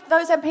like if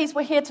those MPs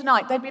were here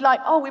tonight, they'd be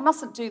like, oh, we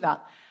mustn't do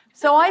that.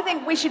 So I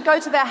think we should go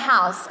to their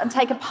house and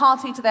take a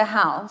party to their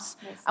house,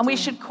 and we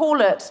should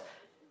call it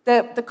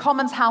the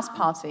Commons House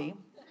Party.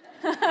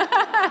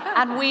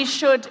 And we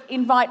should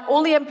invite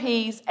all the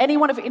MPs,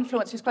 anyone of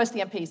influence who's close to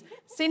the MPs.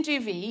 Sindhu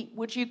V,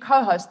 would you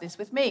co-host this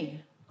with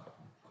me?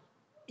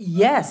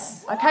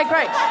 Yes. Okay,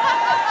 great.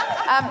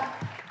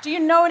 Do you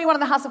know anyone in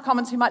the House of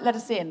Commons who might let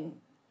us in?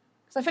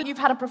 Because I feel you've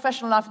had a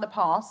professional life in the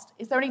past.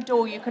 Is there any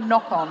door you can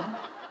knock on?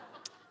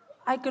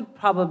 I could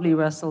probably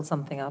wrestle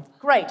something up.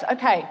 Great,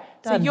 okay.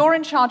 Done. So you're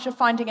in charge of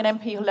finding an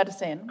MP who'll let us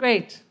in.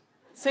 Great.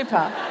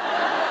 Super.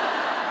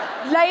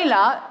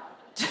 Layla.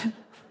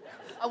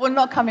 I will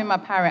not come in my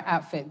parrot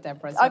outfit,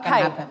 Deborah. It's not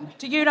going to happen.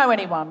 Do you know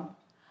anyone?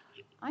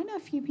 I know a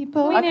few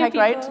people. Okay,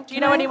 great. Do you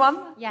know anyone?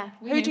 Yeah.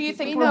 Who do you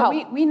think will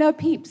help? We know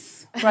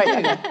peeps.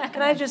 Right.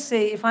 Can I just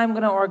say, if I'm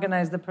going to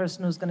organize the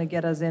person who's going to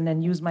get us in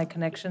and use my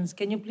connections,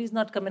 can you please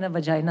not come in a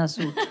vagina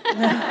suit?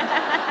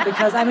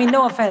 Because,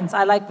 no offense,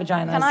 I like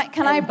vaginas.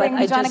 Can I bring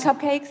vagina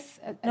cupcakes?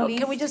 No,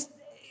 can we just...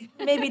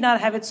 maybe not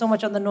have it so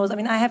much on the nose. I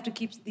mean, I have to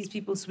keep these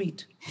people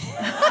sweet.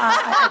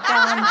 I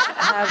can't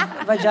have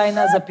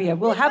vaginas appear.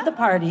 We'll have the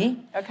party.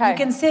 Okay. You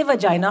can say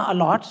vagina a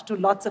lot to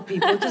lots of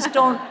people. Just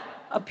don't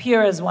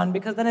appear as one,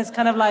 because then it's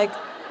kind of like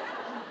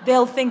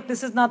they'll think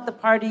this is not the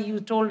party you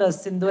told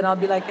us, Sindhu, and I'll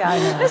be like, yeah, I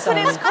know. Listen,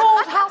 sorry. it's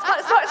called house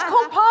party. It's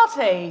called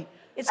party.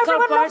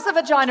 Everyone called loves a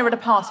vagina at a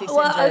party, Sindhu.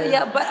 Well,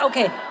 yeah, but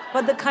okay.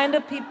 But the kind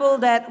of people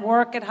that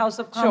work at House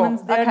of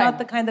Commons, they're not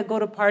the kind that go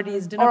to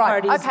parties, dinner All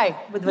right, parties okay.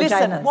 with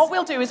Listen, vaginas. what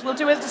we'll do is we'll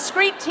do a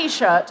discreet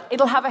T-shirt.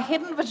 It'll have a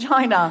hidden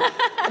vagina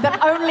that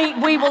only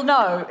we will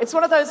know. It's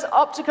one of those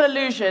optical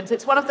illusions.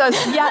 It's one of those...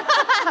 Yeah,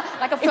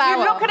 like a flower. If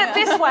you look at it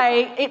this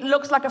way, it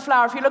looks like a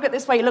flower. If you look at it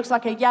this way, it looks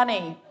like a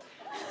yanni.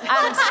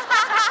 And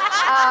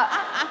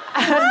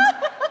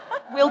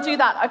we'll do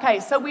that. Okay,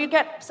 so we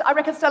get, I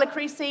reckon Stella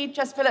Creasy,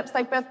 Jess Phillips,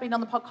 they've both been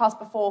on the podcast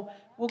before.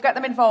 We'll get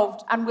them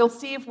involved and we'll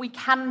see if we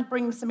can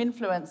bring some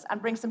influence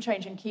and bring some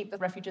change and keep the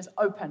refuges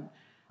open.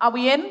 Are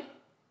we in?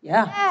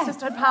 Yeah. Yes.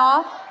 Sisterhood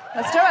power.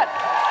 Let's do it.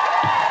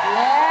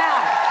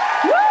 Yeah.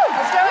 Woo!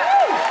 Let's do it.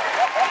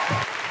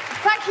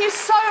 Thank you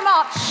so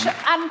much.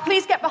 And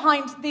please get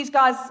behind these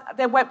guys,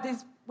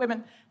 these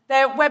women,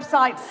 their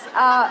websites,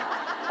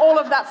 all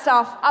of that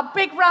stuff. A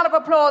big round of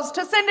applause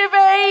to Cindy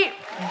V,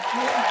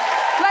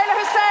 Layla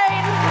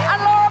Hussein,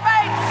 and Laura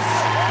Bates.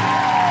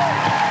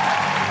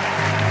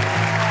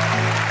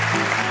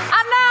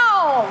 And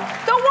now,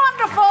 the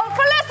wonderful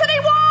Felicity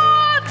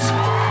Ward.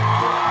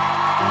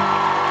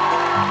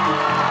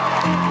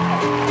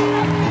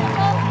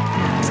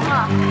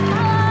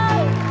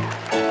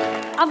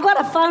 I've got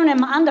a phone in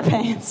my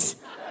underpants.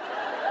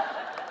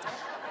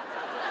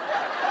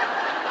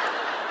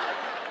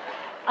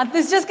 I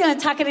was just going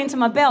to tuck it into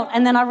my belt,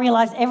 and then I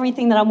realised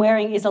everything that I'm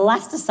wearing is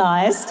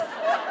elasticized.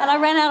 And I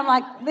ran out, I'm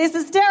like, this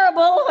is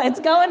terrible. It's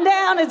going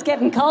down. It's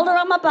getting colder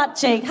on my butt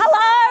cheek.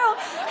 Hello?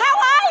 How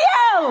are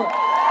you?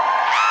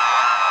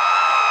 Ah!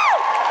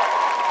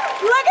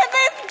 Look at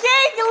this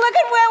gig. Look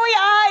at where we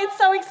are. It's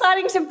so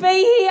exciting to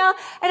be here.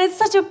 And it's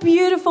such a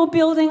beautiful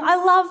building. I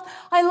love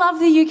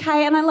the UK,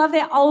 and I love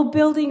their old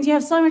buildings. You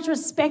have so much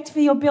respect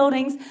for your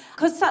buildings.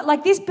 Because,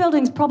 like, this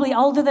building's probably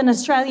older than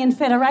Australian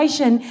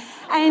Federation.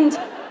 And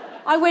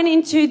I went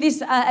into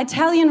this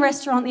Italian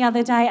restaurant the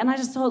other day and I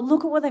just thought,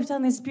 look at what they've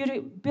done, this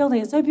building.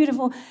 It's so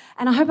beautiful.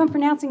 And I hope I'm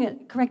pronouncing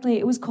it correctly.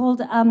 It was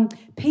called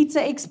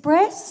Pizza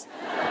Express.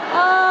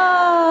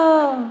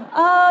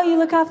 Oh, you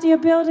look after your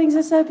buildings.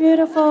 They're so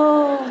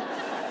beautiful.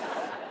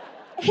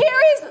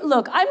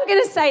 Look, I'm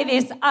going to say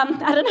this.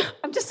 I don't know.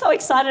 I'm just so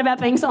excited about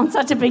being on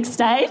such a big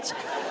stage.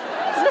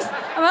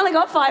 I've only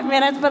got 5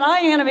 minutes, but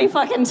I'm going to be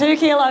fucking 2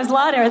 kilos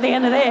lighter at the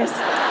end of this.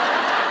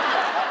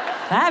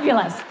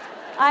 Fabulous.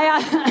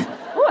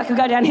 I could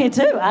go down here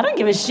too. I don't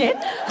give a shit.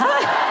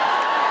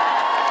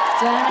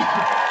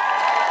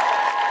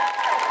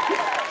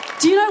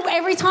 Do you know,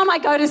 every time I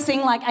go to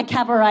sing like a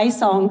cabaret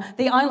song,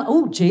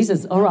 oh,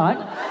 Jesus, all right.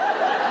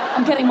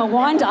 I'm getting my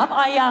wind up.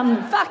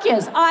 Fuck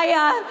yes.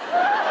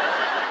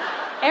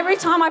 Every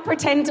time I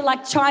pretend to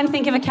like try and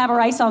think of a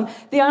cabaret song,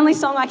 the only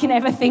song I can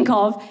ever think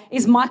of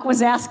is Mike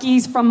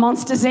Wazowski's from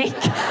Monsters, Inc.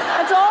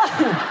 That's all.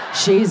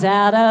 She's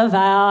out of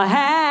our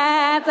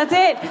hands. That's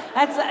it.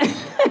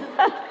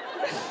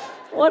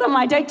 What am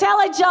I doing? Tell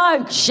a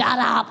joke. Shut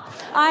up.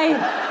 I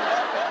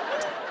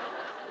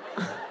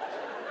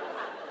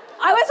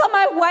was on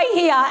my way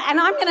here, and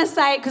I'm going to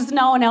say it because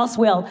no one else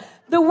will.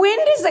 The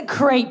wind is a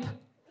creep.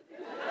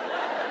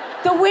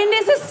 The wind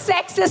is a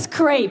sexist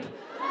creep.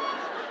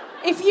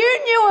 If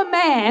you knew a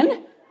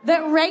man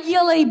that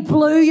regularly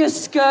blew your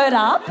skirt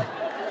up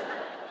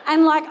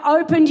and like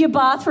opened your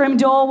bathroom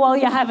door while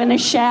you're having a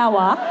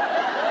shower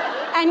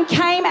and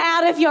came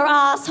out of your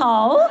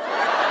asshole,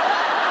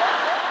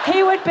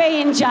 he would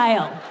be in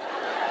jail.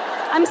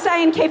 I'm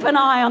saying keep an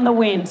eye on the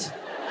wind.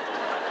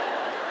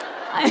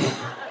 I've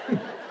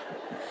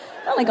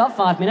only got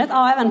 5 minutes. Oh,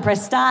 I haven't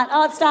pressed start.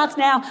 Oh, it starts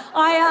now.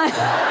 I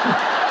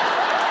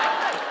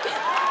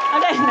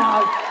don't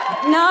know.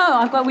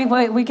 No,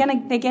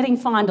 they're getting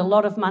fined a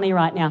lot of money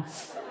right now.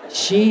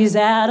 She's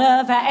out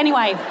of...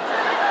 Anyway,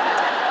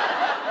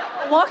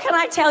 what can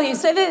I tell you?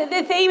 So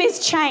the theme is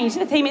change.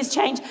 The theme is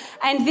change.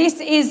 And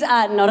this is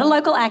not a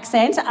local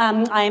accent.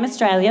 I am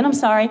Australian, I'm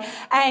sorry.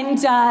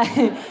 And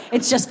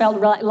it's just felt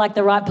like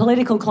the right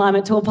political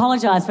climate to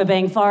apologise for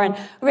being foreign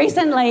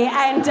recently.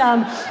 And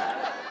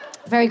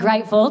very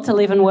grateful to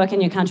live and work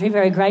in your country.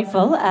 Very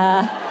grateful.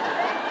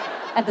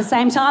 At the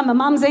same time, my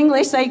mum's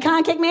English, so you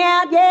can't kick me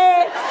out,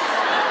 yeah.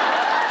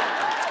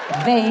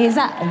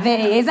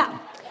 Visa.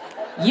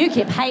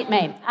 UKIP hate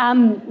me.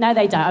 No,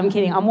 they don't. I'm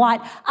kidding. I'm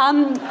white.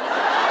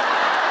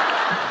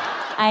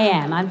 I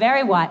am. I'm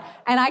very white.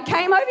 And I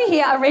came over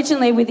here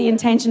originally with the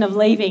intention of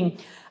leaving.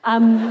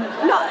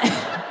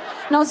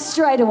 Not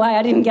straight away.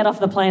 I didn't get off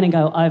the plane and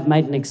go, I've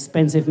made an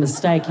expensive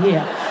mistake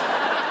here.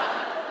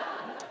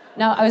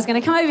 No, I was going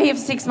to come over here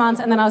for 6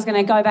 months and then I was going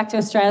to go back to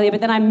Australia,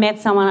 but then I met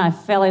someone and I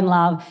fell in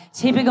love.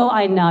 Typical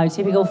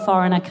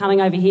foreigner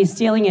coming over here,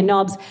 stealing your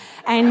knobs.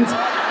 And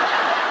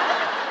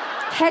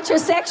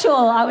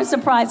heterosexual, I was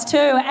surprised too.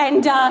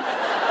 And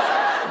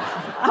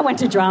I went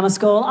to drama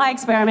school. I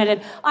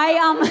experimented.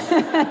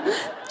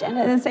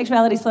 Gender,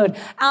 sexuality's fluid.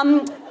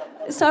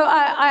 So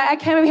I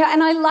came over here,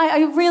 and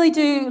I really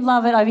do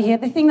love it over here.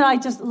 The thing that I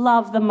just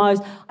love the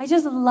most, I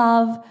just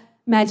love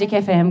Magic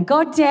FM.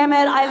 God damn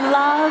it, I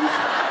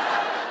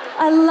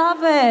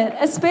love it.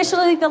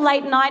 Especially the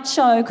late night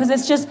show, because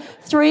it's just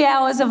 3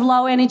 hours of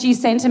low energy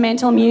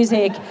sentimental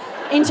music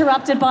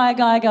interrupted by a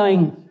guy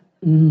going,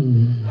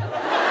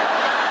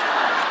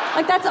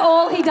 Like, that's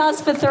all he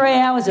does for 3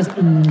 hours, just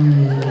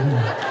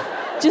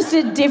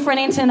at different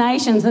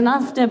intonations,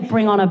 enough to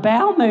bring on a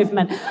bowel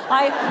movement.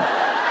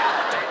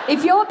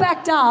 If you're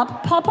backed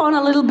up, pop on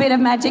a little bit of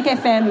Magic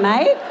FM,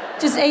 mate.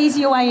 Just ease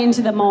your way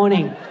into the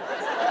morning.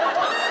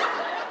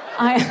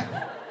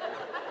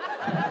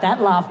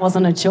 That laugh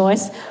wasn't a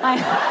choice.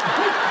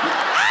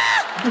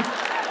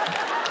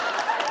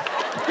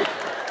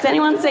 Has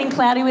anyone seen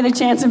Cloudy with a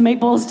Chance of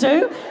Meatballs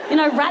too? You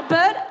know,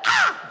 Ratbird?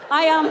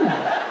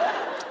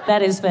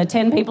 That is for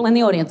 10 people in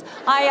the audience.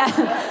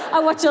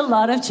 I watch a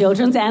lot of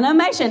children's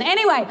animation.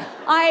 Anyway,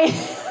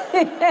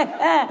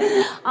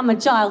 I'm a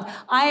child.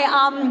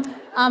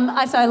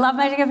 So I love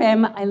Magic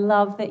FM. I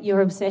love that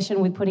your obsession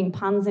with putting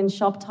puns in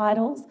shop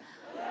titles.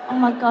 Oh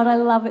my God, I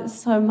love it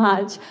so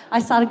much. I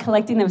started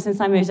collecting them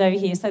since I moved over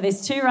here. So there's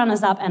 2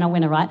 runners-up and a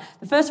winner, right?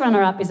 The first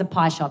runner-up is a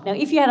pie shop. Now,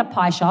 if you had a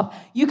pie shop,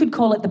 you could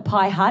call it the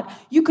Pie Hut.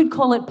 You could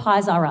call it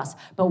Pies R Us.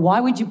 But why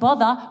would you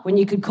bother when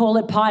you could call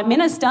it Pie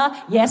Minister?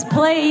 Yes,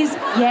 please.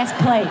 Yes,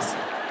 please.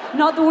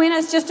 Not the winner,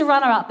 it's just a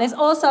runner-up. There's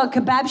also a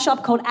kebab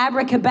shop called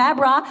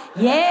Abracababra.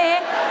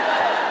 Yeah.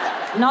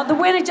 Not the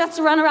winner, just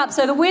a runner-up.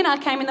 So the winner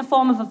came in the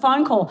form of a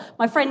phone call.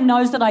 My friend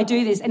knows that I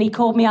do this, and he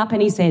called me up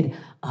and he said,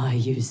 "Are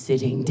you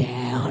sitting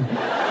down?"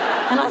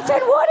 And I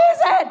said, "What is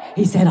it?"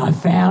 He said, "I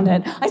found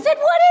it." I said,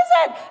 "What is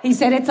it?" He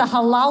said, "It's a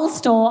halal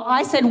store."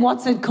 I said,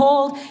 "What's it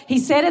called?" He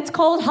said, "It's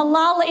called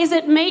Halal Is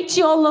It Meat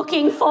You're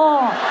Looking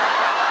For?"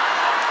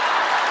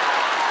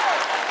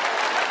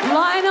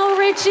 Lionel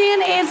Richie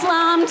and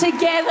Islam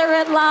together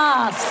at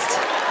last.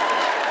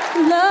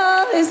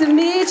 Love is the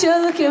meat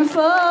you're looking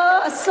for.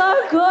 So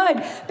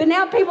good. But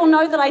now people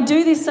know that I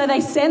do this, so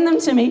they send them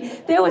to me.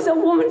 There was a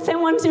woman sent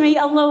one to me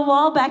a little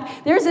while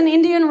back. There's an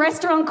Indian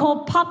restaurant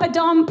called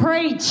Papadom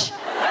Preach.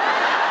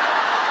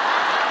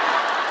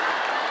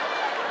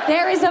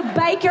 There is a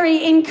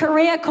bakery in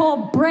Korea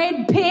called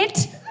Bread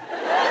Pit.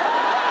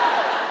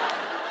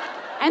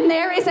 And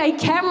there is a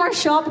camera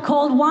shop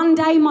called One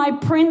Day My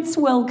Prince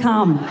Will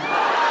Come.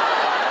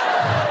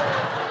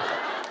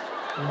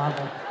 Love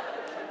it.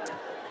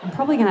 I'm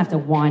probably going to have to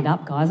wind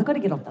up, guys. I've got to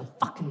get off the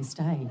fucking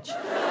stage.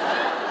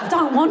 I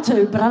don't want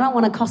to, but I don't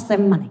want to cost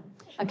them money.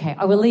 Okay,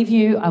 I will leave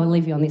you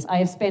on this. I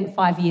have spent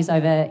 5 years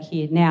over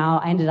here now.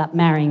 I ended up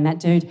marrying that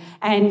dude.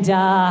 And,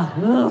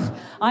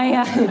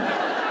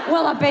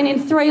 I've been in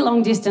 3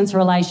 long-distance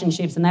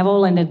relationships, and they've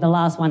all ended the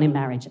last one in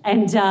marriage.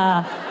 And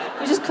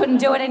we just couldn't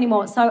do it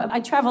anymore. So I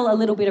travel a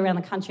little bit around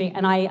the country,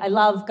 and I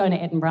love going to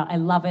Edinburgh. I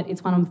love it.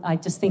 I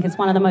just think it's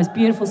one of the most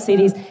beautiful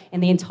cities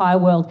in the entire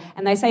world.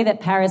 And they say that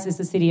Paris is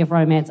the city of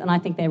romance, and I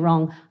think they're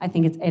wrong. I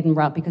think it's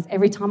Edinburgh, because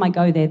every time I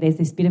go there, there's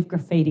this bit of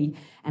graffiti,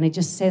 and it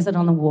just says it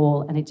on the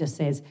wall, and it just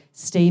says,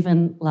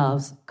 "Stephen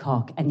loves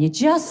cock." And you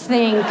just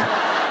think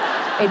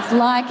it's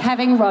like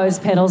having rose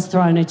petals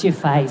thrown at your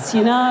face,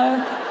 you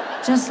know?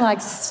 Just like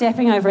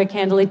stepping over a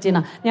candlelit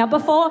dinner. Now,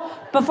 before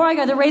I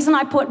go, the reason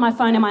I put my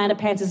phone in my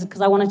underpants is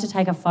because I wanted to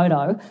take a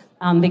photo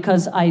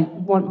because I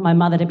want my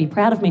mother to be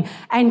proud of me.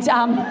 And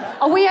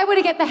are we able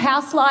to get the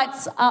house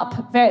lights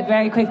up very,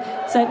 very quick?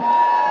 So,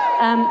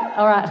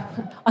 all right.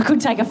 I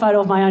could take a photo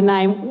of my own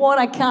name. What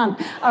a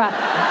cunt. All right.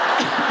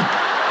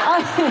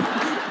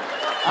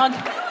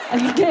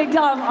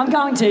 I'm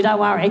going to, don't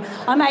worry.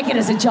 I make it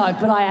as a joke,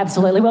 but I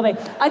absolutely will be.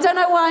 I don't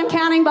know why I'm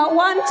counting, but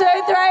 1, 2,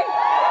 3...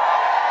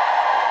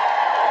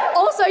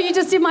 Also, you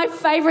just did my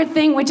favourite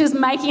thing, which is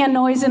making a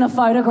noise in a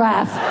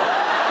photograph.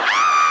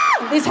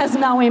 This has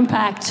no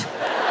impact.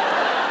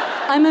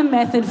 I'm a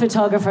method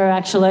photographer,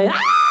 actually.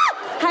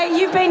 Hey,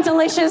 you've been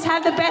delicious.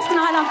 Have the best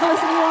night. I'm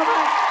Felicity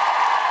Warburton.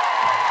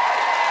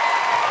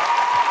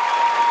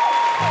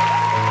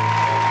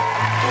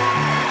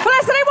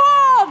 Felicity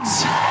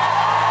Wards!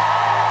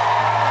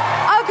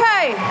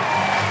 Okay,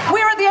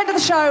 we're at the end of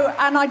the show,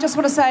 and I just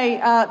want to say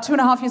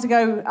 2.5 years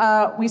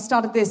ago, we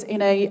started this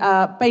in a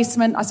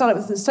basement. I started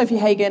with Sophie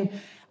Hagen,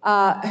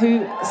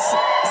 who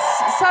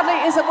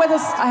sadly isn't with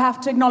us. I have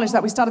to acknowledge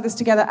that we started this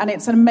together, and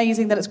it's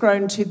amazing that it's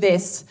grown to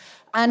this.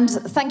 And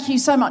thank you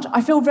so much.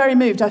 I feel very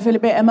moved. I feel a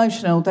bit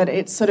emotional that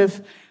it's sort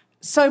of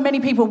so many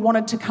people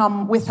wanted to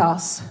come with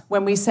us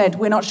when we said,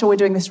 we're not sure we're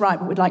doing this right,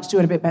 but we'd like to do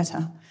it a bit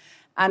better.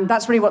 And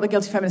that's really what The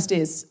Guilty Feminist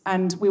is.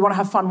 And we want to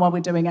have fun while we're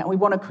doing it. We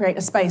want to create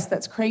a space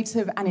that's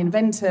creative and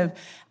inventive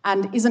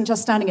and isn't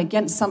just standing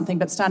against something,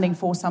 but standing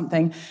for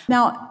something.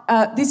 Now,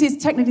 this is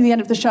technically the end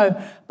of the show,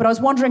 but I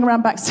was wandering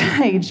around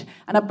backstage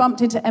and I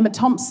bumped into Emma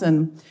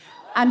Thompson.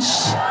 And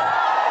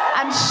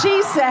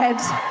she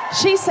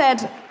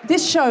said,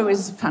 "This show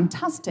is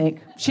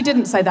fantastic." She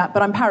didn't say that,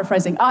 but I'm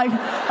paraphrasing.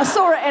 I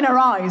saw it in her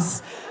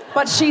eyes.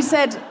 But she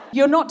said,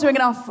 "You're not doing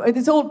enough.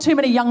 There's all too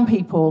many young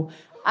people.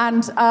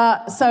 And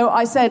so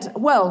I said,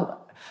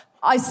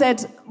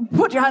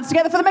 put your hands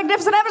together for the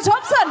magnificent Emma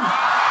Thompson.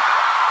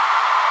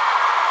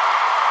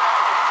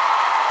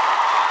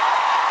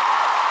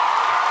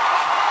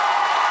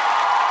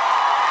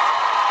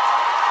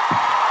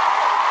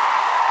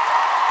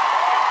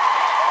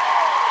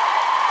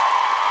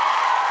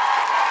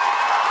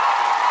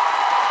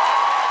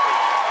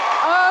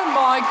 Oh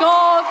my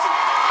God.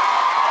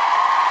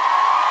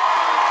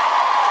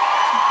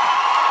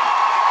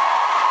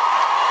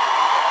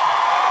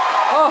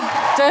 Oh,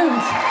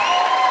 don't.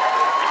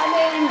 I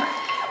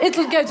mean,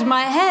 it'll go to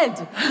my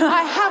head.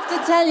 I have to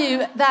tell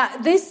you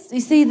that this, you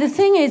see, the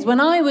thing is,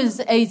 when I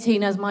was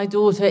 18, as my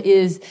daughter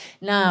is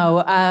now,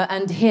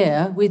 and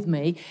here with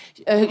me,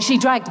 she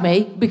dragged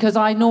me because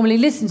I normally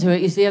listen to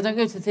it. You see, I don't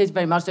go to the theatre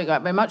very much, don't go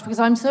out very much because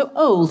I'm so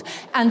old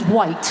and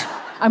white.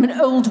 I'm an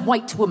old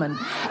white woman.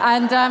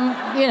 And,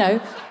 you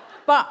know,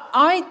 but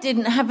I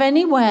didn't have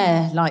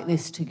anywhere like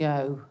this to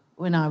go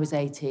when I was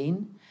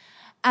 18.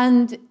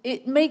 And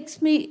it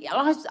makes me...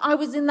 I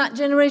was in that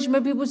generation where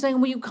people were saying,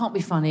 well, you can't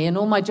be funny, and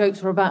all my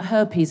jokes were about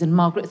herpes and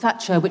Margaret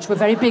Thatcher, which were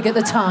very big at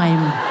the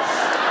time.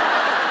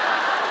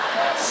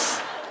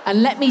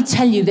 And let me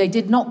tell you, they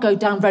did not go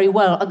down very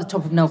well at the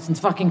top of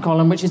Nelson's fucking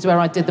column, which is where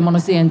I did them on a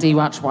CND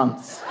watch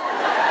once.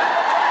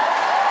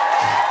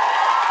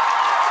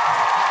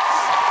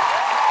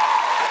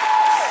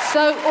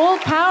 So all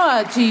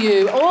power to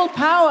you, all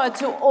power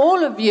to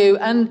all of you,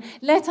 and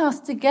let us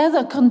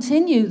together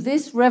continue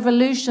this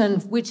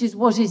revolution, which is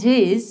what it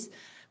is,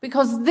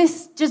 because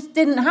this just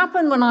didn't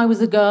happen when I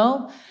was a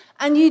girl.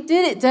 And you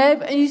did it,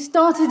 Deb, and you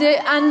started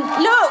it, and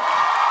look!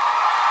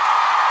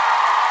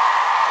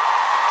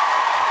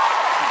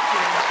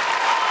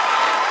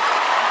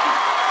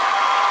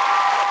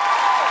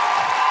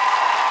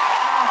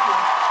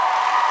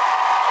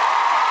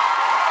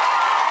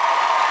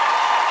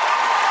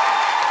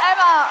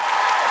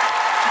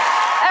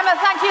 Emma,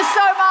 thank you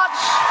so much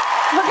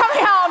for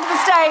coming out onto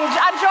the stage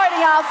and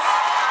joining us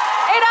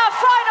in our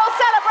final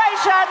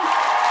celebration.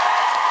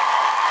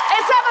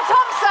 It's Emma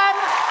Thompson,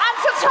 and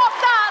to top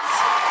that,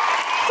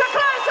 to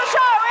close the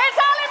show, it's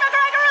Ali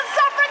McGregor and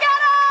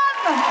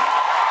Suffrageddon!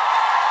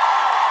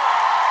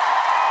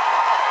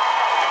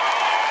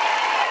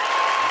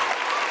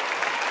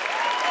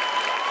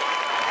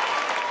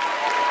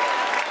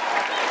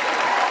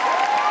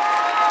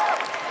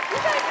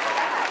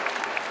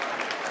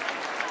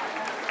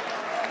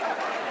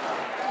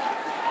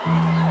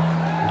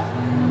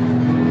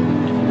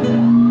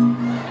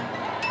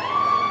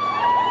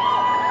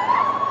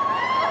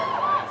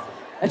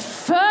 At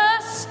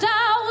first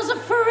I was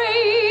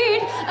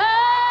afraid,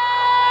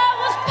 I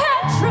was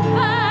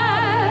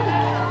petrified,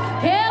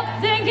 kept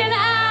thinking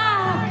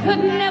I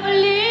could never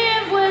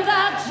live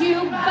without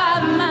you by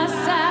my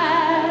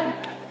side.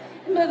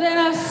 But then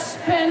I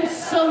spent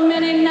so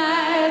many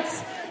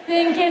nights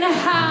thinking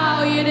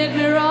how you did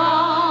me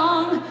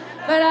wrong,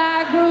 but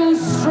I grew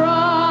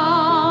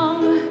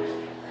strong.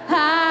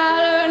 I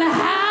learned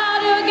how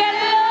to get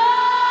lost,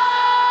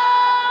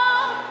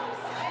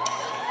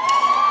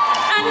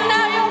 and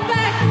now you're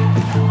back.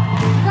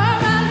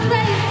 Come on,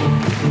 baby.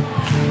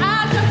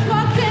 I just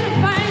walked in and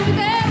find you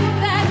there with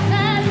that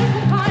sign with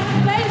the kind of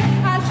face.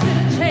 I should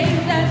have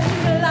changed that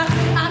shit up.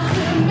 I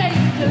should have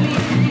made you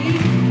leave me.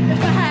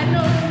 If I had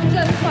known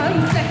just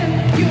 1 second,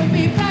 you'd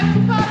be back to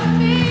follow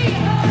me.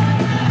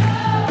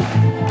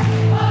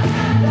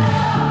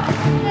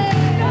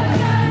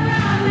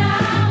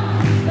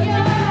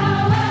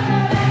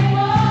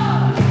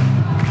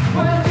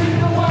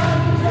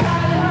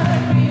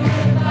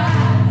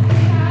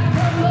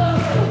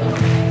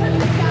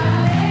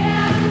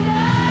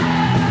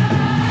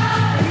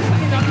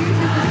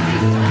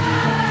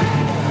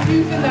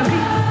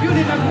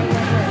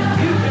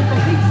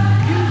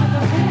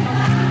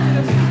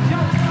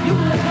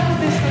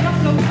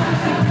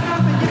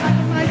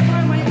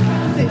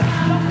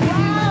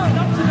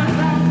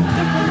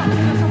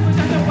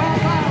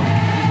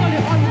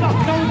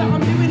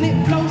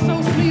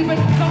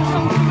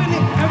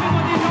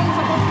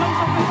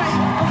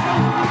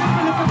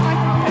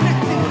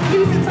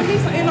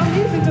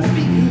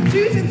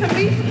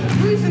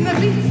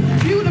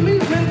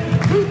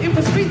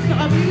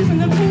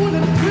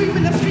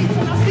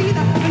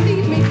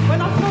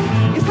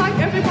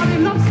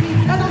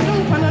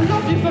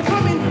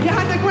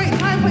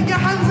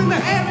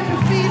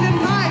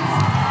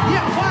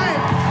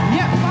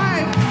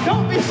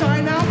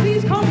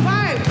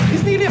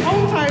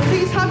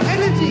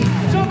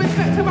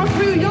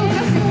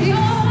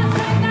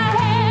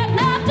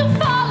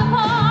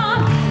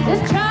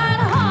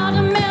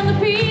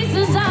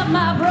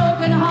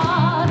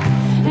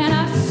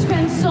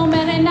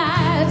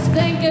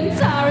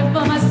 Sorry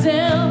for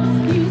myself,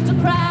 used to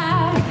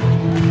cry,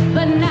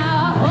 but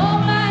now I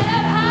hold my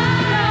head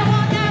high.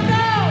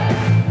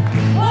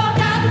 Walk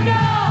out the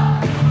door,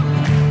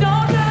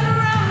 don't turn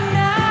around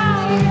now.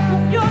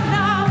 You're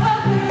not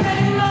welcome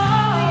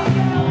anymore.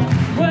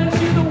 Weren't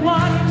you the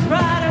one who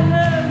tried to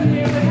hurt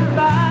me with your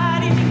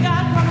body? You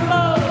got from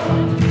love.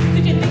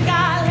 Did you think I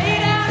lay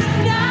down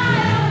and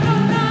die? No,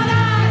 not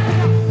I.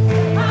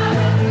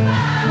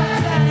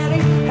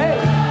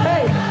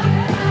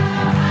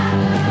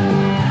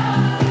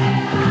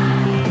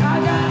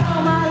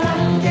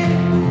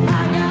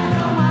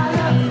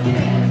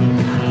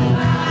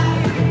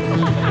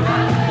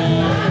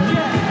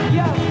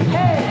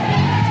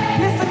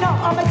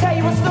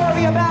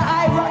 about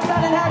I rock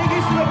and how they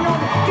used to ignore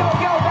me.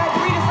 Girl, bad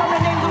breeder, some of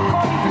the names will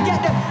call me. Forget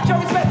them. Show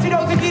respect to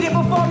those who did it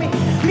before me.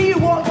 Me who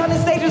walked on the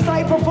stage and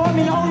started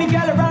performing. The only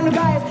girl around the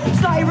guys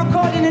started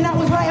recording, and that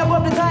was right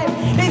above the time.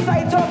 They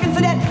started talking, so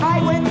then I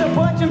went to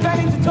Punch and fell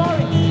into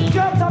Tory.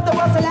 Jumped off the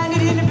bus and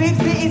landed in the big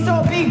city.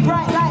 Saw big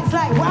bright lights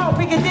like wow,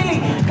 Piccadilly.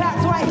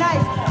 Claps white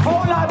nice.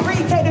 Hold on,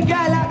 breathe, take the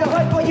girl out the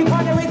hood, but you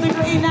can't erase the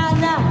gritty now.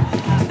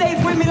 Stays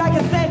with me like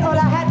I said. All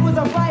I had was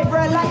a 5 for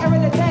a lighter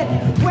and a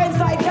 10. When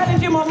started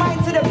challenging my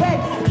mind to the pen.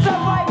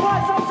 Survive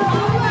once, I'm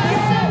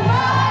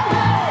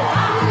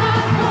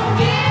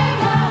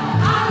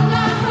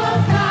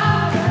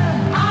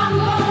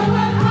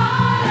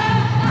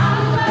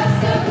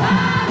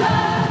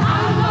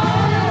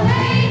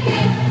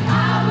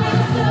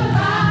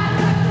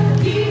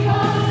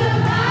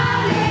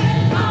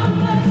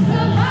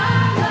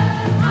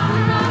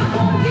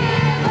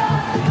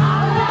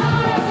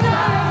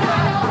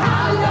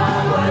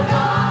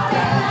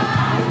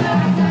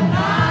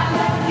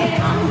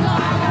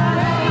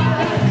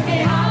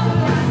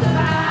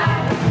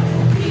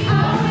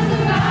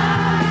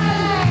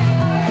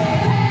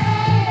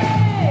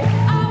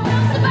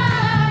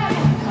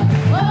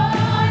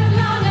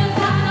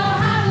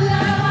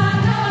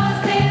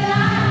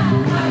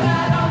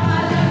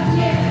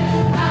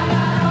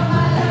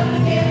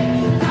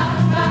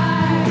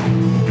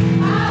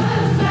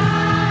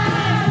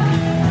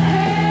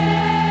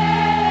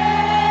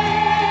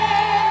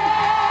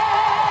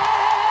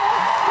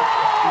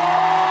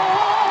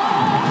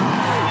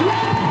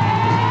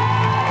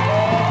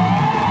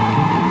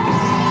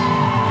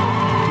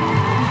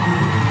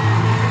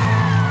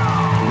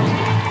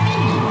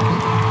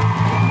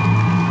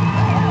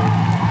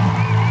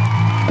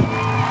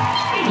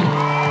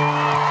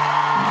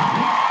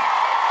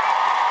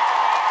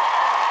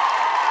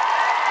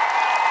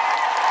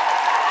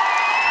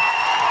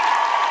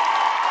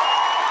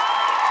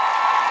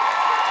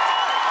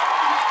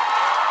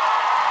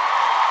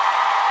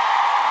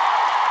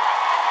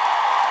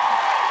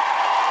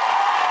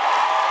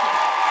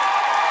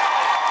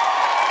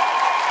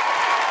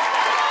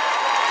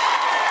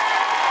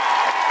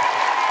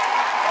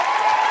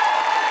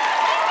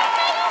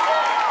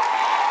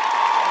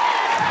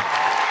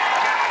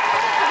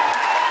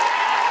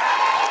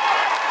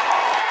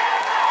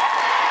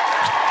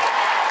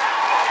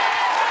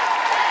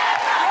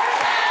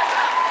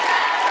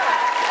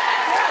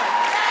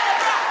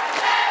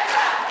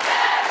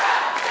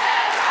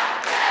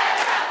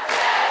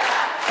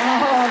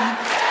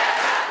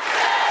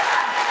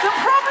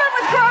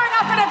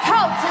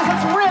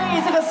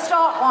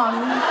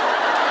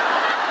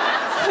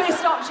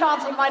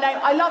my name.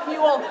 I love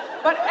you all.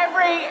 But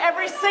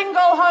every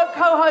single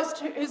co-host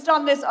who's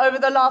done this over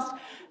the last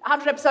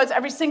 100 episodes,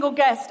 every single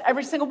guest,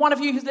 every single one of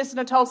you who's listened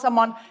and told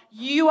someone,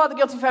 you are the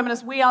guilty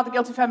feminists, we are the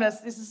guilty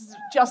feminists. This is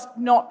just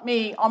not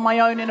me on my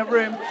own in a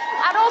room.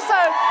 And also,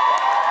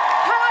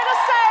 can I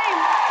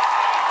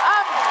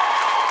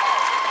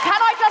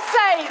just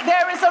say,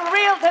 there is a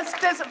real,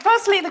 there's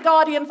firstly, The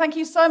Guardian, thank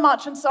you so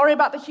much, and sorry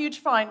about the huge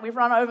fine, we've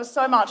run over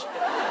so much.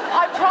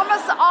 I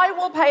promise I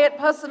will pay it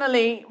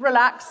personally,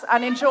 relax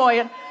and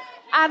enjoy.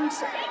 And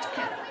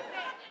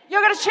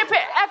you're going to chip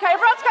it, okay,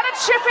 everyone's going to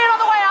chip in on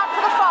the way out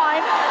for the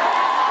fine.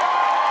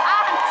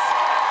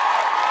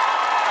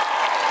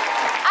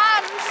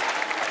 And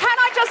can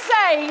I just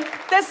say,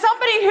 there's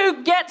somebody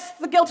who gets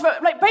the guilt of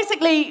it, like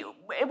basically,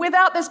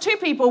 there's two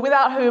people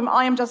without whom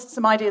I am just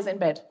some ideas in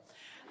bed.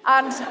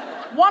 And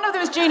one of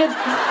them is Gina...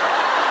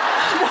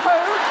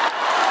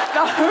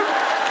 No.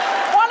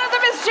 One of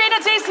them is Gina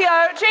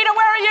Dicio. Gina,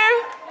 where are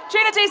you?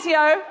 Gina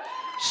Dicio.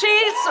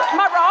 She's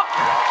my rock.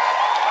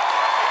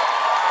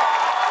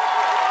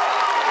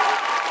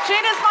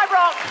 Gina's my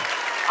rock.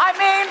 I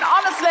mean,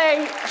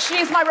 honestly,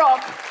 she's my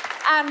rock.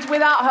 And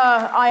without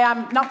her, I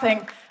am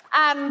nothing.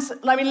 And,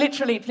 I mean,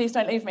 literally, please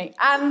don't leave me.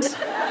 And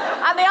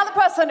the other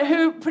person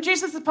who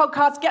produces this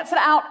podcast, gets it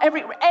out,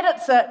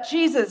 edits it.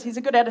 Jesus, he's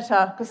a good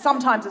editor, because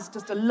sometimes it's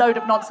just a load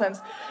of nonsense.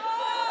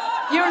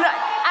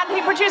 And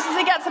he produces,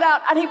 he gets it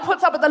out, and he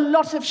puts up with a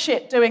lot of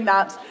shit doing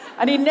that.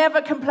 And he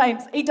never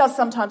complains. He does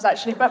sometimes,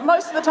 actually, but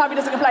most of the time he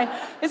doesn't complain.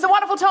 It's the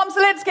wonderful Tom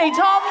Zelinsky.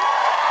 Tom?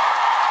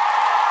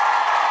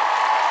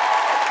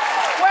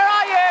 Where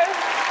are you?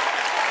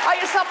 Are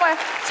you somewhere?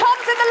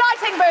 Tom's in the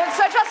lighting booth,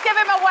 so just give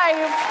him a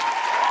wave.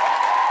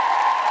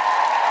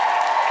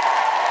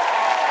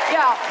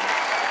 Yeah.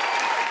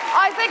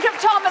 I think of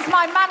Tom as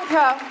my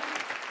manker.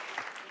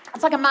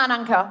 It's like a man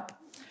anchor.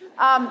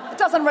 It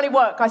doesn't really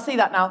work, I see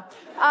that now.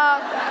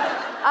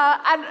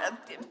 And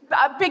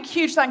a big,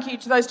 huge thank you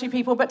to those two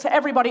people, but to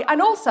everybody.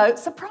 And also,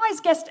 surprise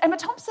guest Emma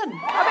Thompson.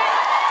 I mean,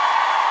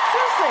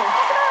 seriously,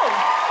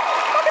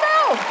 look at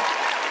her.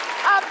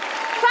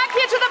 Thank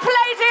you to the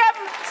Palladium.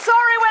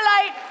 Sorry we're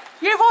late.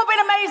 You've all been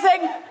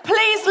amazing.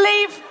 Please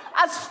leave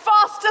as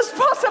fast as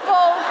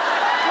possible.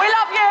 We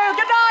love you.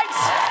 Good night.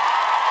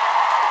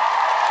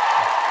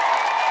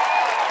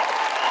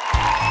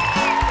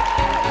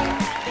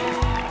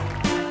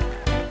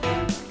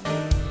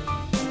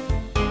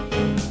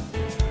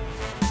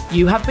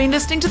 You have been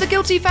listening to The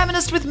Guilty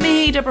Feminist with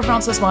me, Deborah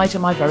Frances White,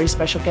 and my very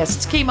special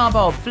guests, Kemar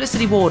Bob,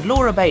 Felicity Ward,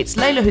 Laura Bates,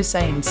 Layla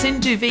Hussein,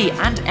 Sindhu V,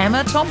 and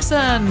Emma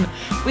Thompson,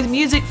 with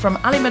music from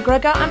Ali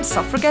McGregor and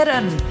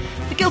Suffrageddon.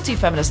 The Guilty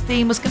Feminist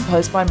theme was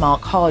composed by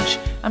Mark Hodge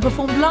and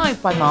performed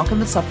live by Mark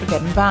and the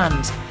Suffrageddon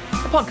Band.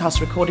 The podcast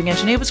recording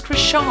engineer was Chris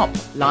Sharp.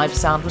 Live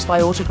sound was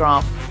by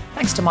Autograph.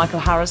 Thanks to Michael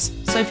Harris,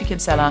 Sophie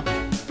Kinsella,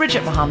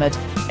 Bridget Mohammed,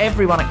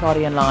 everyone at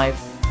Guardian Live,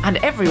 and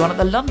everyone at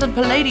the London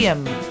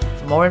Palladium.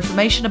 For more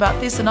information about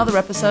this and other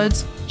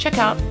episodes, check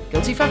out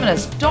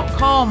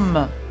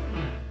guiltyfeminist.com.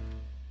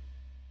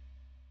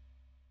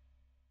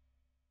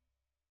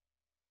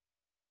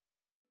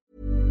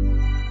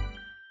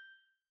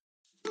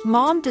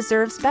 Mom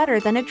deserves better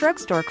than a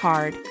drugstore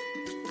card.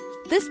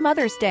 This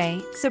Mother's Day,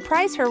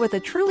 surprise her with a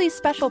truly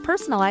special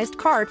personalized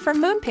card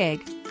from Moonpig.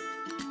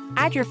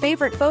 Add your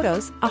favorite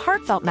photos, a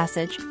heartfelt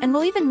message, and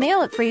we'll even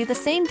mail it for you the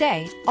same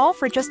day, all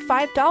for just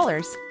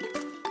 $5.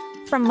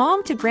 From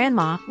mom to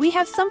grandma, we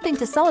have something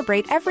to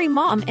celebrate every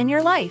mom in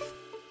your life.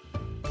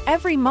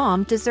 Every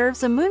mom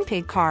deserves a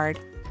Moonpig card.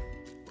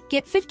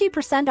 Get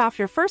 50% off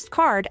your first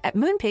card at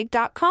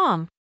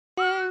moonpig.com.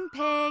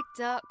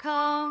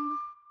 Moonpig.com